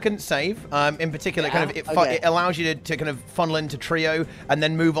significant save. In particular, it allows you to kind of funnel into trio and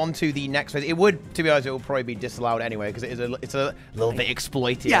then move on to the next phase. It would, to be honest, it will probably be disallowed anyway because it's a little bit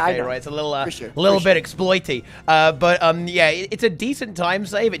exploity. Yeah, okay, right. It's a little bit exploity. Yeah, it's a decent time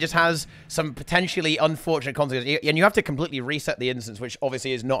save. It just has some potentially unfortunate consequences, and you have to completely reset the instance, which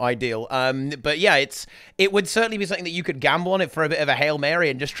obviously is not ideal. But yeah, it would certainly be something that you could gamble on it for a bit of a Hail Mary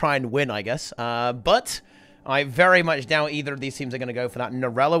and just try and win, I guess. But I very much doubt either of these teams are going to go for that.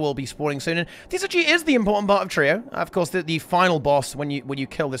 Narella will be spawning soon. And this actually is the important part of Trio. Of course, the final boss, when you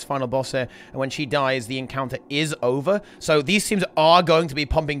kill this final boss here, and when she dies, the encounter is over. So these teams are going to be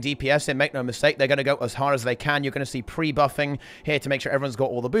pumping DPS in, make no mistake. They're going to go as hard as they can. You're going to see pre-buffing here to make sure everyone's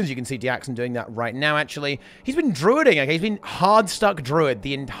got all the boons. You can see Diaxon doing that right now, actually. He's been druiding, okay? He's been hard-stuck druid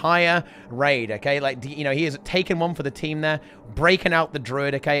the entire raid, okay? Like, you know, he has taken one for the team there, breaking out the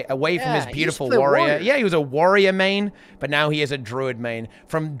druid, okay? Away from his beautiful warrior. Yeah, he was a warrior main, but now he is a druid main.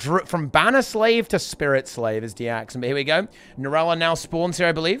 From banner slave to spirit slave is Diaxon. But here we go. Narella now spawns here,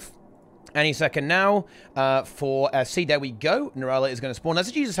 I believe. Any second now for SC. There we go. Narella is going to spawn. Let's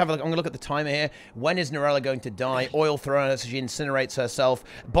actually just have a look. I'm going to look at the timer here. When is Narella going to die? Oil thrown as she incinerates herself.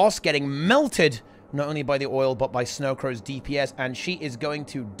 Boss getting melted not only by the oil, but by Snowcrow's DPS, and she is going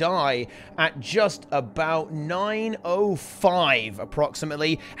to die at just about 9:05,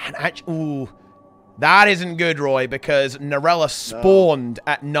 approximately. And actually, ooh, that isn't good, Roy, because Narella spawned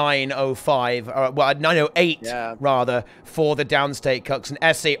at 9:05, well, at 9:08, rather, for the Downstate Cucks. And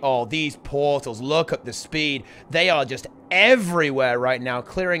SC, oh, these portals, look at the speed. They are just everywhere right now,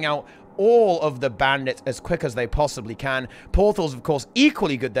 clearing out all of the bandits as quick as they possibly can. Portals, of course,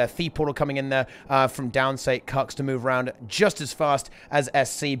 equally good there. Thief portal coming in there from Downstate Cucks to move around just as fast as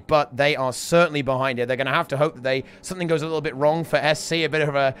SC, but they are certainly behind it. They're going to have to hope that something goes a little bit wrong for SC. A bit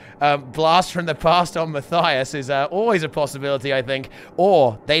of a blast from the past on Matthias is always a possibility, I think.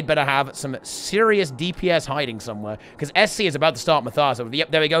 Or they'd better have some serious DPS hiding somewhere, because SC is about to start Matthias. So, yep,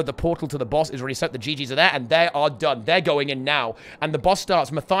 there we go. The portal to the boss is already set. The GGs are there, and they are done. They're going in now. And the boss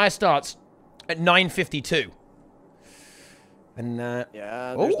starts. Matthias starts at 9:52. And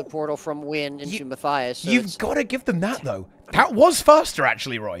yeah, there's the portal from Win into Matthias. So you've got to give them that, though. That was faster,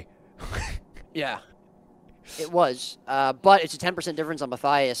 actually, Roy. Yeah, it was. But it's a 10% difference on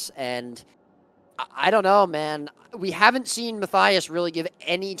Matthias, and I don't know, man. We haven't seen Matthias really give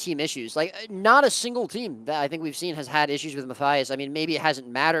any team issues. Like, not a single team that I think we've seen has had issues with Matthias. I mean, maybe it hasn't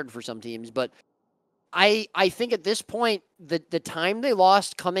mattered for some teams, but I think at this point, the time they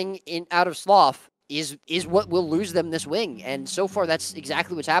lost coming in out of Sloth is what will lose them this wing. And so far, that's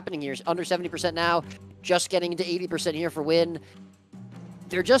exactly what's happening here. It's under 70% now, just getting into 80% here for Win.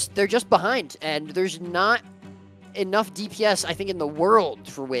 They're just behind, and there's not enough DPS, I think, in the world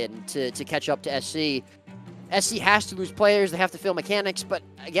for Win to catch up to SC. SC has to lose players. They have to fill mechanics. But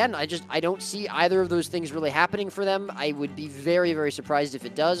again, I don't see either of those things really happening for them. I would be very, very surprised if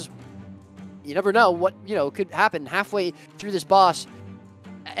it does. You never know what, could happen halfway through this boss.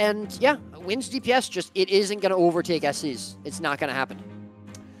 And yeah, Win's DPS it isn't going to overtake SC's. It's not going to happen.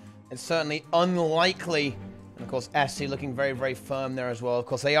 It's certainly unlikely. And of course, SC looking very, very firm there as well. Of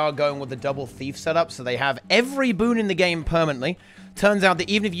course, they are going with the double thief setup, so they have every boon in the game permanently. Turns out that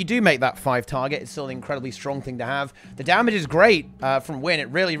even if you do make that 5 target, it's still an incredibly strong thing to have. The damage is great from Win. It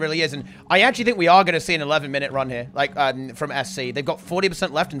really, really is. And I actually think we are going to see an 11-minute run here, like from SC. They've got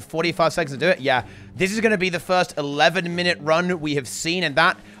 40% left and 45 seconds to do it. Yeah, this is going to be the first 11-minute run we have seen, and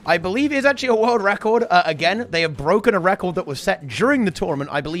that, I believe, is actually a world record. Again, they have broken a record that was set during the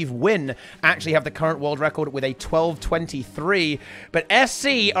tournament. I believe Win actually have the current world record with a 12:23, but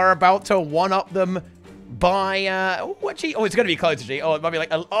SC are about to one-up them by it's going to be closer, G. Oh, it might be like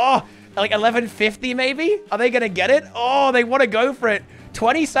 11:50 maybe. Are they going to get it? Oh, they want to go for it.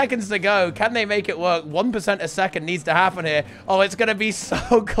 20 seconds to go. Can they make it work? 1% a second needs to happen here. Oh, it's going to be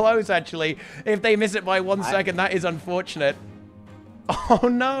so close, actually. If they miss it by 1 second, that is unfortunate. Oh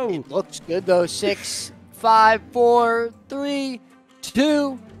no. It looks good though. 6, 5, 4, 3,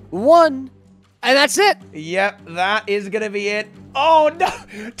 2, 1. And that's it. Yep, that is going to be it. Oh,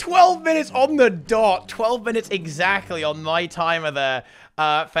 no. 12 minutes on the dot. 12 minutes exactly on my timer there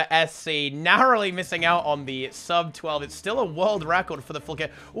for SC. Narrowly missing out on the sub 12. It's still a world record for the full kill.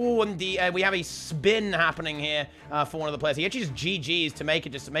 Oh, and we have a spin happening here for one of the players. He actually just GG's to make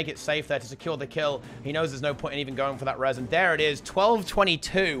it safe there to secure the kill. He knows there's no point in even going for that res. And there it is,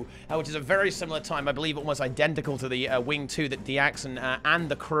 12:22, which is a very similar time. I believe almost identical to the Wing 2 that Diaxon and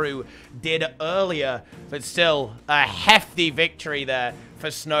the crew did earlier. But still, a hefty victory there for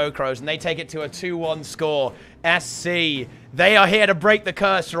Snowcrows, and they take it to a 2-1 score. SC, they are here to break the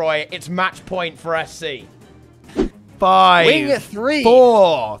curse, Roy. It's match point for SC. 5, Wing 3,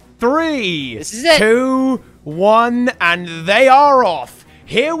 4, 3, this is it. 2, 1, and they are off.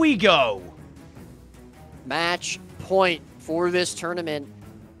 Here we go. Match point for this tournament.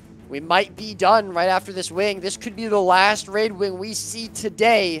 We might be done right after this wing. This could be the last raid wing we see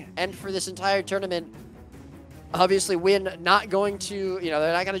today and for this entire tournament. Obviously, Win not going to,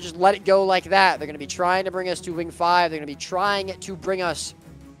 they're not going to just let it go like that. They're going to be trying to bring us to Wing 5. They're going to be trying to bring us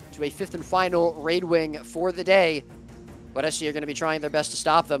to a 5th and final raid wing for the day. But SC are going to be trying their best to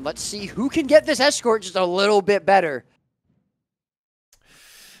stop them. Let's see who can get this escort just a little bit better.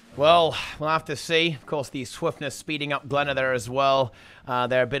 Well, we'll have to see. Of course, the swiftness speeding up Glenna there as well.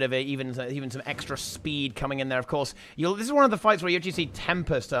 They're a bit of even some extra speed coming in there. Of course, this is one of the fights where you actually see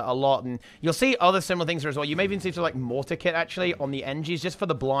Tempest a lot, and you'll see other similar things there as well. You may even see like Mortar Kit actually on the NGs just for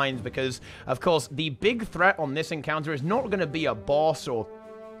the blinds, because of course the big threat on this encounter is not going to be a boss or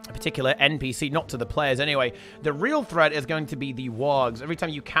a particular NPC, not to the players anyway. The real threat is going to be the wargs. Every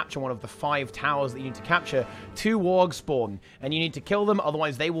time you capture one of the 5 towers that you need to capture, 2 wargs spawn, and you need to kill them,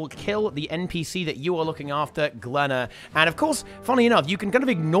 otherwise they will kill the NPC that you are looking after, Glenna. And of course, funny enough, you can kind of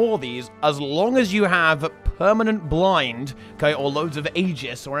ignore these as long as you have permanent blind, okay, or loads of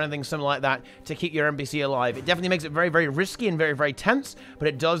Aegis or anything similar like that to keep your NPC alive. It definitely makes it very, very risky and very, very tense, but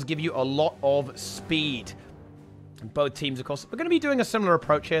it does give you a lot of speed. Both teams, of course, are going to be doing a similar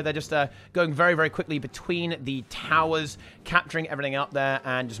approach here. They're just going very, very quickly between the towers, capturing everything up there,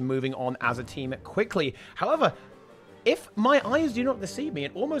 and just moving on as a team quickly. However, if my eyes do not deceive me,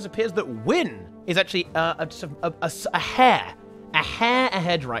 it almost appears that Win is actually a hair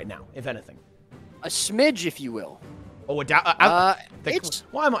ahead right now, if anything. A smidge, if you will. Oh,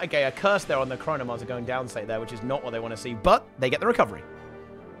 why am I getting a curse there on the Chronomars going Downstate there, which is not what they want to see, but they get the recovery.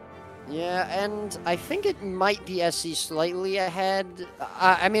 Yeah, and I think it might be SC slightly ahead.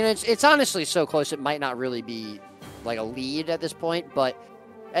 I mean, it's honestly so close it might not really be like a lead at this point, but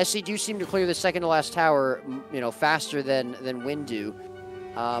SC do seem to clear the second to last tower, faster than Win do.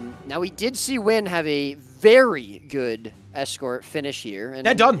 Now we did see Win have a very good escort finish here, and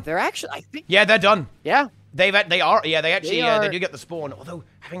they're done. They're actually, I think. Yeah, they're done. Yeah. They do get the spawn. Although,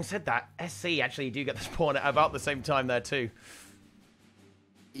 having said that, SC actually do get the spawn at about the same time there too.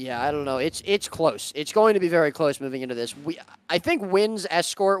 Yeah, I don't know. It's close. It's going to be very close moving into this. I think Win's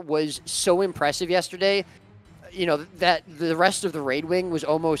escort was so impressive yesterday, that the rest of the raid wing was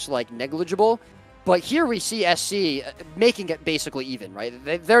almost like negligible. But here we see SC making it basically even, right?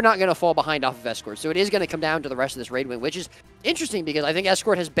 They're not going to fall behind off of escort. So it is going to come down to the rest of this raid wing, which is interesting because I think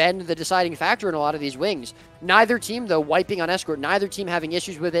escort has been the deciding factor in a lot of these wings. Neither team, though, wiping on escort. Neither team having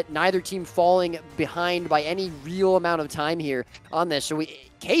issues with it. Neither team falling behind by any real amount of time here on this. So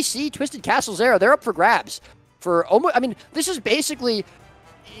KC, Twisted Castle Zero, they're up for grabs. This is basically,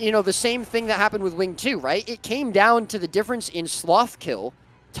 the same thing that happened with Wing 2, right? It came down to the difference in sloth kill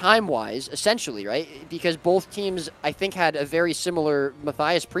time-wise, essentially, right? Because both teams, I think, had a very similar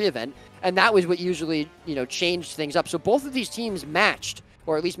Matthias pre-event, and that was what usually, changed things up. So both of these teams matched,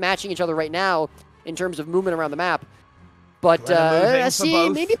 or at least matching each other right now in terms of movement around the map. But SC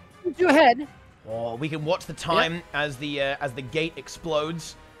maybe do ahead. Oh, we can watch the time as the gate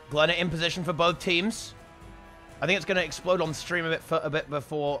explodes. Glenna in position for both teams. I think it's going to explode on stream a bit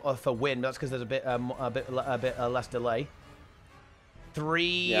before for Win. That's because there's a bit less delay.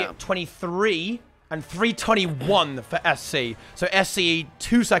 3:23 and 3:21 for SC. So SC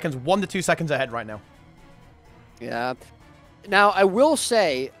 1 to 2 seconds ahead right now. Yeah. Now I will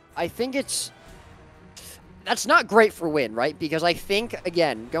say I think that's not great for Win, right? Because I think,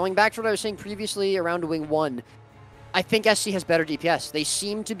 again, going back to what I was saying previously around Wing 1, I think SC has better DPS. They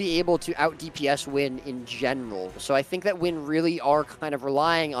seem to be able to out DPS Win in general. So I think that Win really are kind of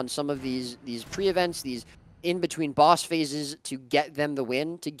relying on some of these pre-events, these in-between boss phases to get them the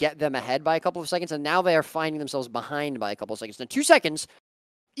win, to get them ahead by a couple of seconds, and now they are finding themselves behind by a couple of seconds. Now, 2 seconds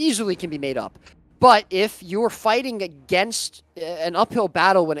easily can be made up. But if you're fighting against an uphill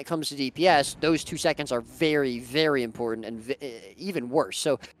battle when it comes to DPS, those 2 seconds are very, very important and even worse.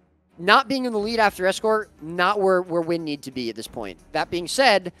 So not being in the lead after escort, not where Win need to be at this point. That being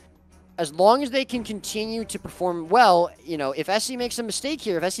said, as long as they can continue to perform well, if SC makes a mistake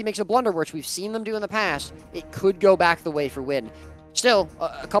here, if SC makes a blunder, which we've seen them do in the past, it could go back the way for Win. Still,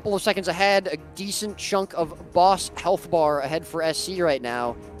 a couple of seconds ahead, a decent chunk of boss health bar ahead for SC right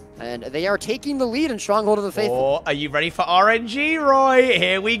now. And they are taking the lead in Stronghold of the Faithful. Oh, are you ready for RNG, Roy?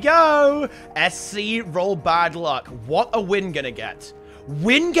 Here we go. SC roll bad luck. What are Win gonna get?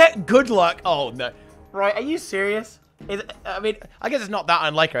 Win get good luck? Oh, no. Roy, are you serious? I guess it's not that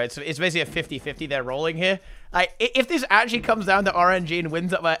unlike her. It's basically a 50-50 they're rolling here. If this actually comes down to RNG and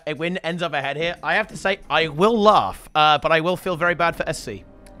Win ends up ahead here, I have to say I will laugh, but I will feel very bad for SC.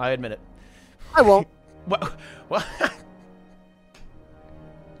 I admit it. I won't.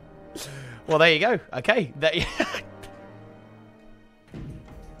 Well, there you go. Okay.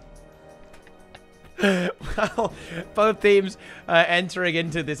 Well, both teams entering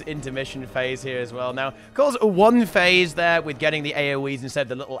into this intermission phase here as well. Now, of course, one phase there with getting the AoEs instead of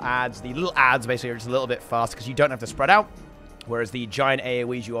the little ads. The little ads basically are just a little bit fast because you don't have to spread out. whereas the giant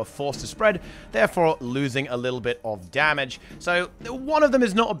AoEs you are forced to spread, therefore losing a little bit of damage. So one of them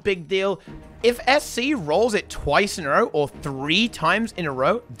is not a big deal. If SC rolls it twice in a row or 3 times in a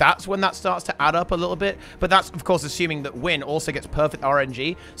row, that's when that starts to add up a little bit. But that's, of course, assuming that Win also gets perfect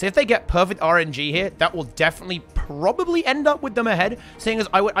RNG. So if they get perfect RNG here, that will definitely probably end up with them ahead. Seeing as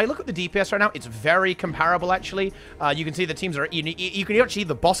I look at the DPS right now, it's very comparable, actually. You can see the teams are, you can actually see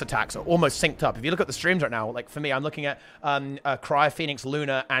the boss attacks are almost synced up. If you look at the streams right now, like for me, I'm looking at Cryo, Phoenix,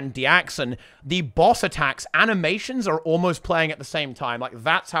 Luna, and Diaxon. The boss attacks animations are almost playing at the same time. Like,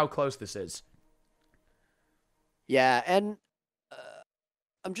 that's how close this is. Yeah, and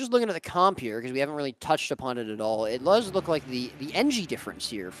I'm just looking at the comp here because we haven't really touched upon it at all. It does look like the NG difference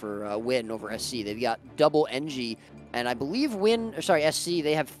here for Win over SC. They've got double NG, and I believe SC,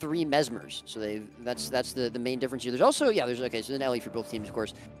 they have 3 Mesmers. So that's the main difference here. There's also, yeah, okay, so an LE for both teams, of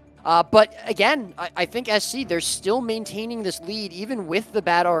course. But again, I think SC, they're still maintaining this lead even with the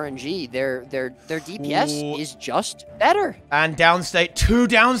bad RNG. Their DPS is just better. And Downstate, 2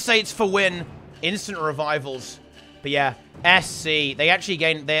 Downstates for Win. Instant revivals. But yeah, SC, they actually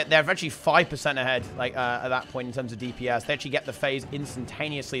gain, they're actually 5% ahead, like, at that point in terms of DPS. They actually get the phase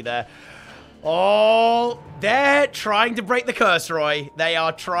instantaneously there. Oh, they're trying to break the curse, Roy. They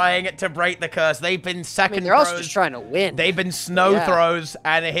are trying to break the curse. They've been second they're also just trying to win. They've been snow throws,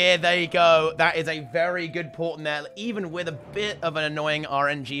 and here they go. That is a very good port there. Even with a bit of an annoying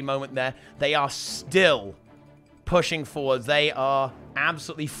RNG moment there, they are still pushing forwards. They are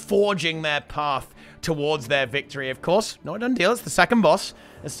absolutely forging their path towards their victory. Of course, not a done deal. It's the second boss.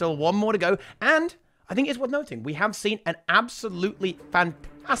 There's still 1 more to go. And I think it's worth noting, we have seen an absolutely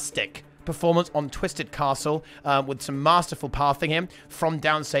fantastic performance on Twisted Castle with some masterful pathing here from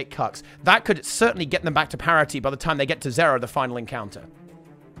Downstate Cucks. That could certainly get them back to parity by the time they get to Zero, the final encounter.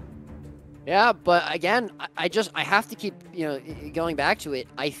 Yeah, but again, I have to keep, going back to it.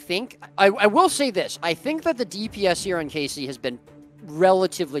 I think, I will say this. I think that the DPS here on KC has been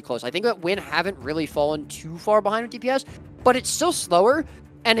relatively close. I think that Win haven't really fallen too far behind with DPS, but it's still slower,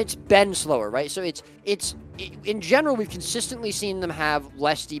 and it's been slower, right? So it's in general, we've consistently seen them have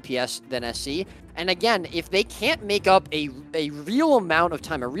less DPS than SC. And again, if they can't make up a real amount of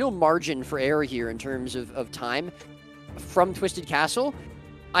time, a real margin for error here in terms of time from Twisted Castle,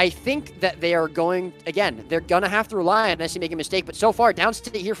 I think that they are going, again, they're going to have to rely on SC making a mistake. But so far,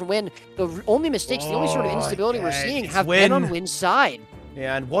 Downstate here from Win, the only mistakes, the only sort of instability we're seeing have been on Win's side.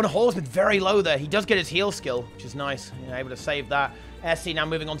 Yeah, and one hole has been very low there. He does get his heal skill, which is nice. Able to save that. SC now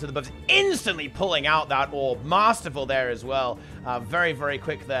moving on to the buffs, instantly pulling out that orb. Masterful there as well. Very, very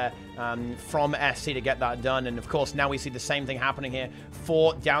quick there from SC to get that done. And of course, now we see the same thing happening here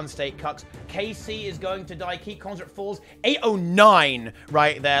for Downstate Cucks. KC is going to die. Keep Concert falls. 809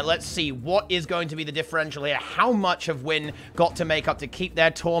 right there. Let's see what is going to be the differential here. How much have Win got to make up to keep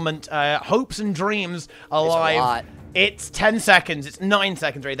their Torment hopes and dreams alive? It's a lot. It's 10 seconds. It's 9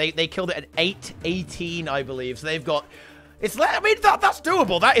 seconds, right? They killed it at 8:18, I believe. So they've got... that's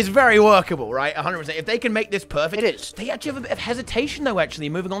doable. That is very workable, right? 100%. If they can make this perfect... It is. They actually have a bit of hesitation, though, actually,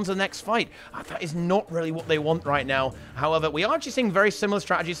 moving on to the next fight. That is not really what they want right now. However, we are actually seeing very similar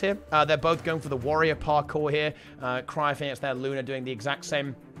strategies here. They're both going for the warrior parkour here. Cryo Phoenix there, Luna doing the exact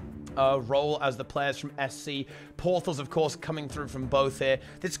same role as the players from SC. Portals, of course, coming through from both here.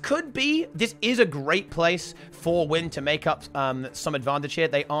 This is a great place for Win to make up some advantage here.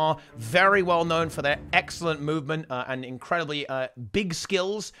 They are very well known for their excellent movement and incredibly big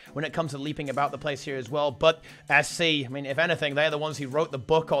skills when it comes to leaping about the place here as well. But SC, I mean, if anything, they're the ones who wrote the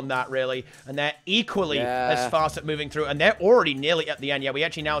book on that, really. And they're equally as fast at moving through. And they're already nearly at the end. Yeah, we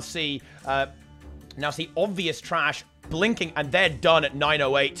actually now see Obvious Trash blinking, and they're done at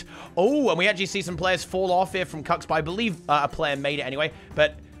 9:08. Oh, and we actually see some players fall off here from Cucks, but I believe a player made it anyway.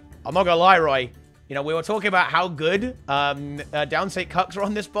 But I'm not gonna lie, Roy. We were talking about how good Downstate Cucks are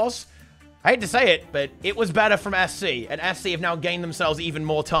on this boss. I hate to say it, but it was better from SC, and SC have now gained themselves even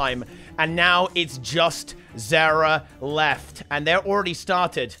more time. And now it's just Zera left, and they're already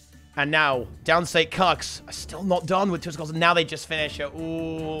started. And now Downstate Cucks are still not done with 2 scores, and now they just finish it.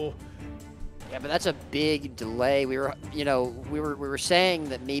 Ooh. Yeah, but that's a big delay. We were saying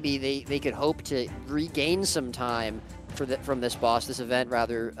that maybe they could hope to regain some time from this boss, this event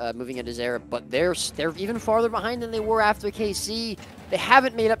rather, moving into Zera. But they're even farther behind than they were after KC. They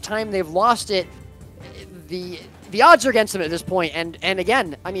haven't made up time. They've lost it. The odds are against them at this point. And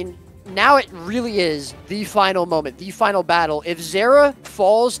again, I mean, now it really is the final moment, the final battle. If Zera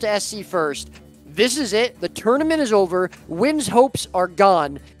falls to SC first, this is it. The tournament is over. Win's hopes are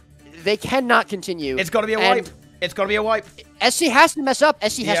gone. They cannot continue. It's got to be a wipe. It's got to be a wipe. SC has to mess up.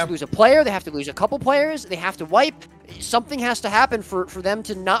 SC has to lose a player. They have to lose a couple players. They have to wipe. something has to happen for them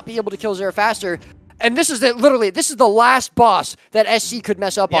to not be able to kill Zera faster. And this is literally, this is the last boss that SC could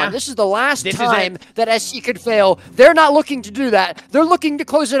mess up on. This is the last time that SC could fail. They're not looking to do that. They're looking to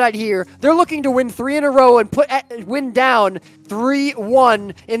close it out here. They're looking to win 3 in a row and win down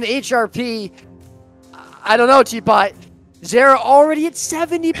 3-1 in the HRP. I don't know, Teapot. Zera already at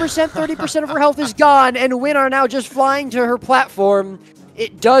 70%, 30% of her health is gone, and Win are now just flying to her platform.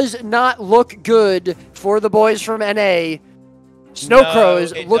 It does not look good for the boys from NA.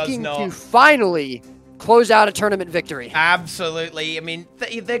 Snowcrows looking to finally close out a tournament victory. Absolutely. I mean,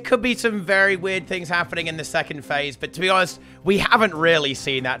 there could be some very weird things happening in the second phase, but to be honest, we haven't really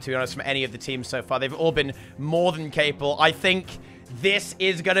seen that, to be honest, from any of the teams so far. They've all been more than capable. I think this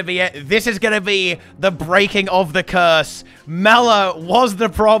is going to be it. This is going to be the breaking of the curse. Mela was the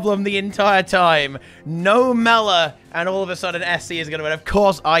problem the entire time. No Mela, and all of a sudden SC is going to win. Of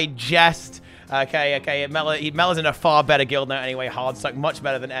course, I jest. Okay. Mela's in a far better guild now anyway. Hardstuck, much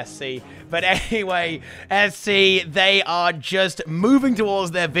better than SC. But anyway, SC, they are just moving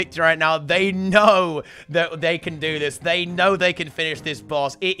towards their victory right now. They know that they can do this. They know they can finish this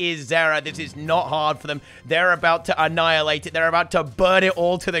boss. It is Zera. This is not hard for them. They're about to annihilate it. They're about to burn it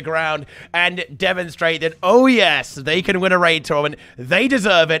all to the ground and demonstrate that, oh yes, they can win a raid tournament. They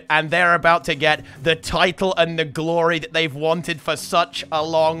deserve it, and they're about to get the title and the glory that they've wanted for such a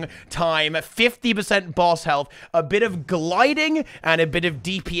long time. 50% boss health, a bit of gliding, and a bit of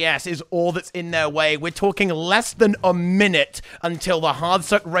DPS is all that's in their way. We're talking less than a minute until the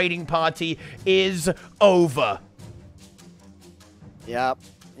Hardstuck Raiding Party is over. Yep.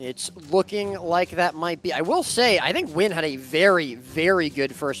 It's looking like that might be. I will say, I think Win had a very, very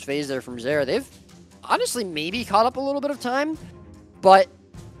good first phase there from Zera. They've honestly maybe caught up a little bit of time, but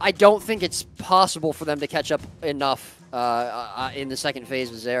I don't think it's possible for them to catch up enough in the second phase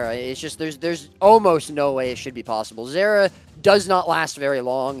with Zera. It's just, there's almost no way it should be possible. Zera does not last very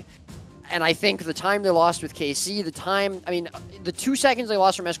long. And I think the time they lost with KC, the 2 seconds they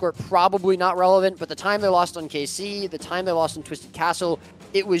lost from Escort, probably not relevant, but the time they lost on KC, the time they lost in Twisted Castle,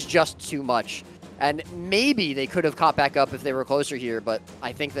 it was just too much. And maybe they could have caught back up if they were closer here, but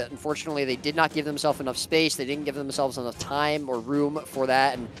I think that unfortunately they did not give themselves enough space, they didn't give themselves enough time or room for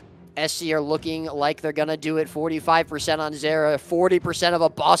that, and SC are looking like they're going to do it. 45% on Zera, 40% of a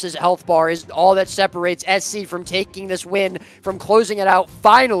boss's health bar is all that separates SC from taking this win, from closing it out.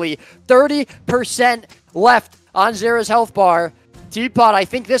 Finally, 30% left on Zera's health bar. Teapot, I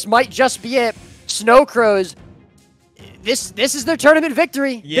think this might just be it. Snowcrows, this is their tournament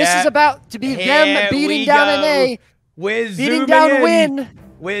victory. Yeah. This is about to be them beating down NA. We're beating down Win.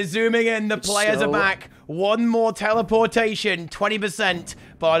 We're zooming in. The players are back. One more teleportation, 20%.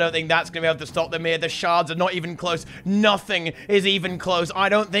 But I don't think that's going to be able to stop them here. The shards are not even close. Nothing is even close. I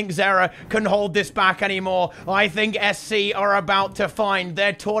don't think Zera can hold this back anymore. I think SC are about to find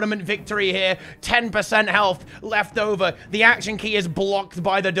their tournament victory here. 10% health left over. The action key is blocked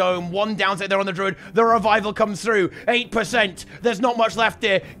by the dome. One downside there on the druid. The revival comes through. 8%. There's not much left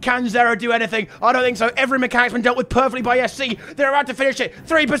here. Can Zera do anything? I don't think so. Every mechanic's been dealt with perfectly by SC. They're about to finish it.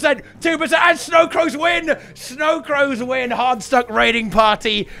 3%, 2%, and Snowcrows win! Snowcrows win. Hardstuck Raiding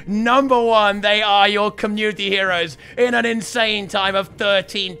Party. #1, they are your community heroes in an insane time of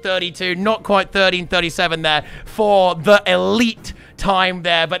 13:32, not quite 13:37 there for the elite time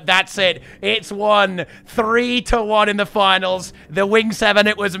there, but that's it. It's won 3-1 in the finals. The Wing 7,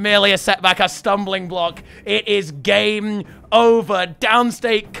 it was merely a setback, a stumbling block. It is game over.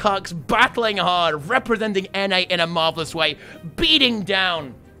 Downstate Cucks battling hard, representing NA in a marvelous way, beating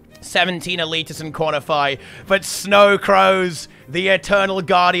down 17 elitists in Quantify, but Snowcrows, the eternal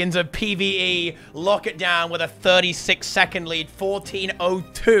guardians of PvE, lock it down with a 36-second lead,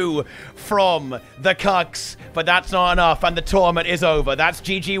 14:02 from the Cucks, but that's not enough, and the tournament is over. That's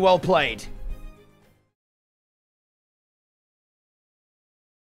GG, well played.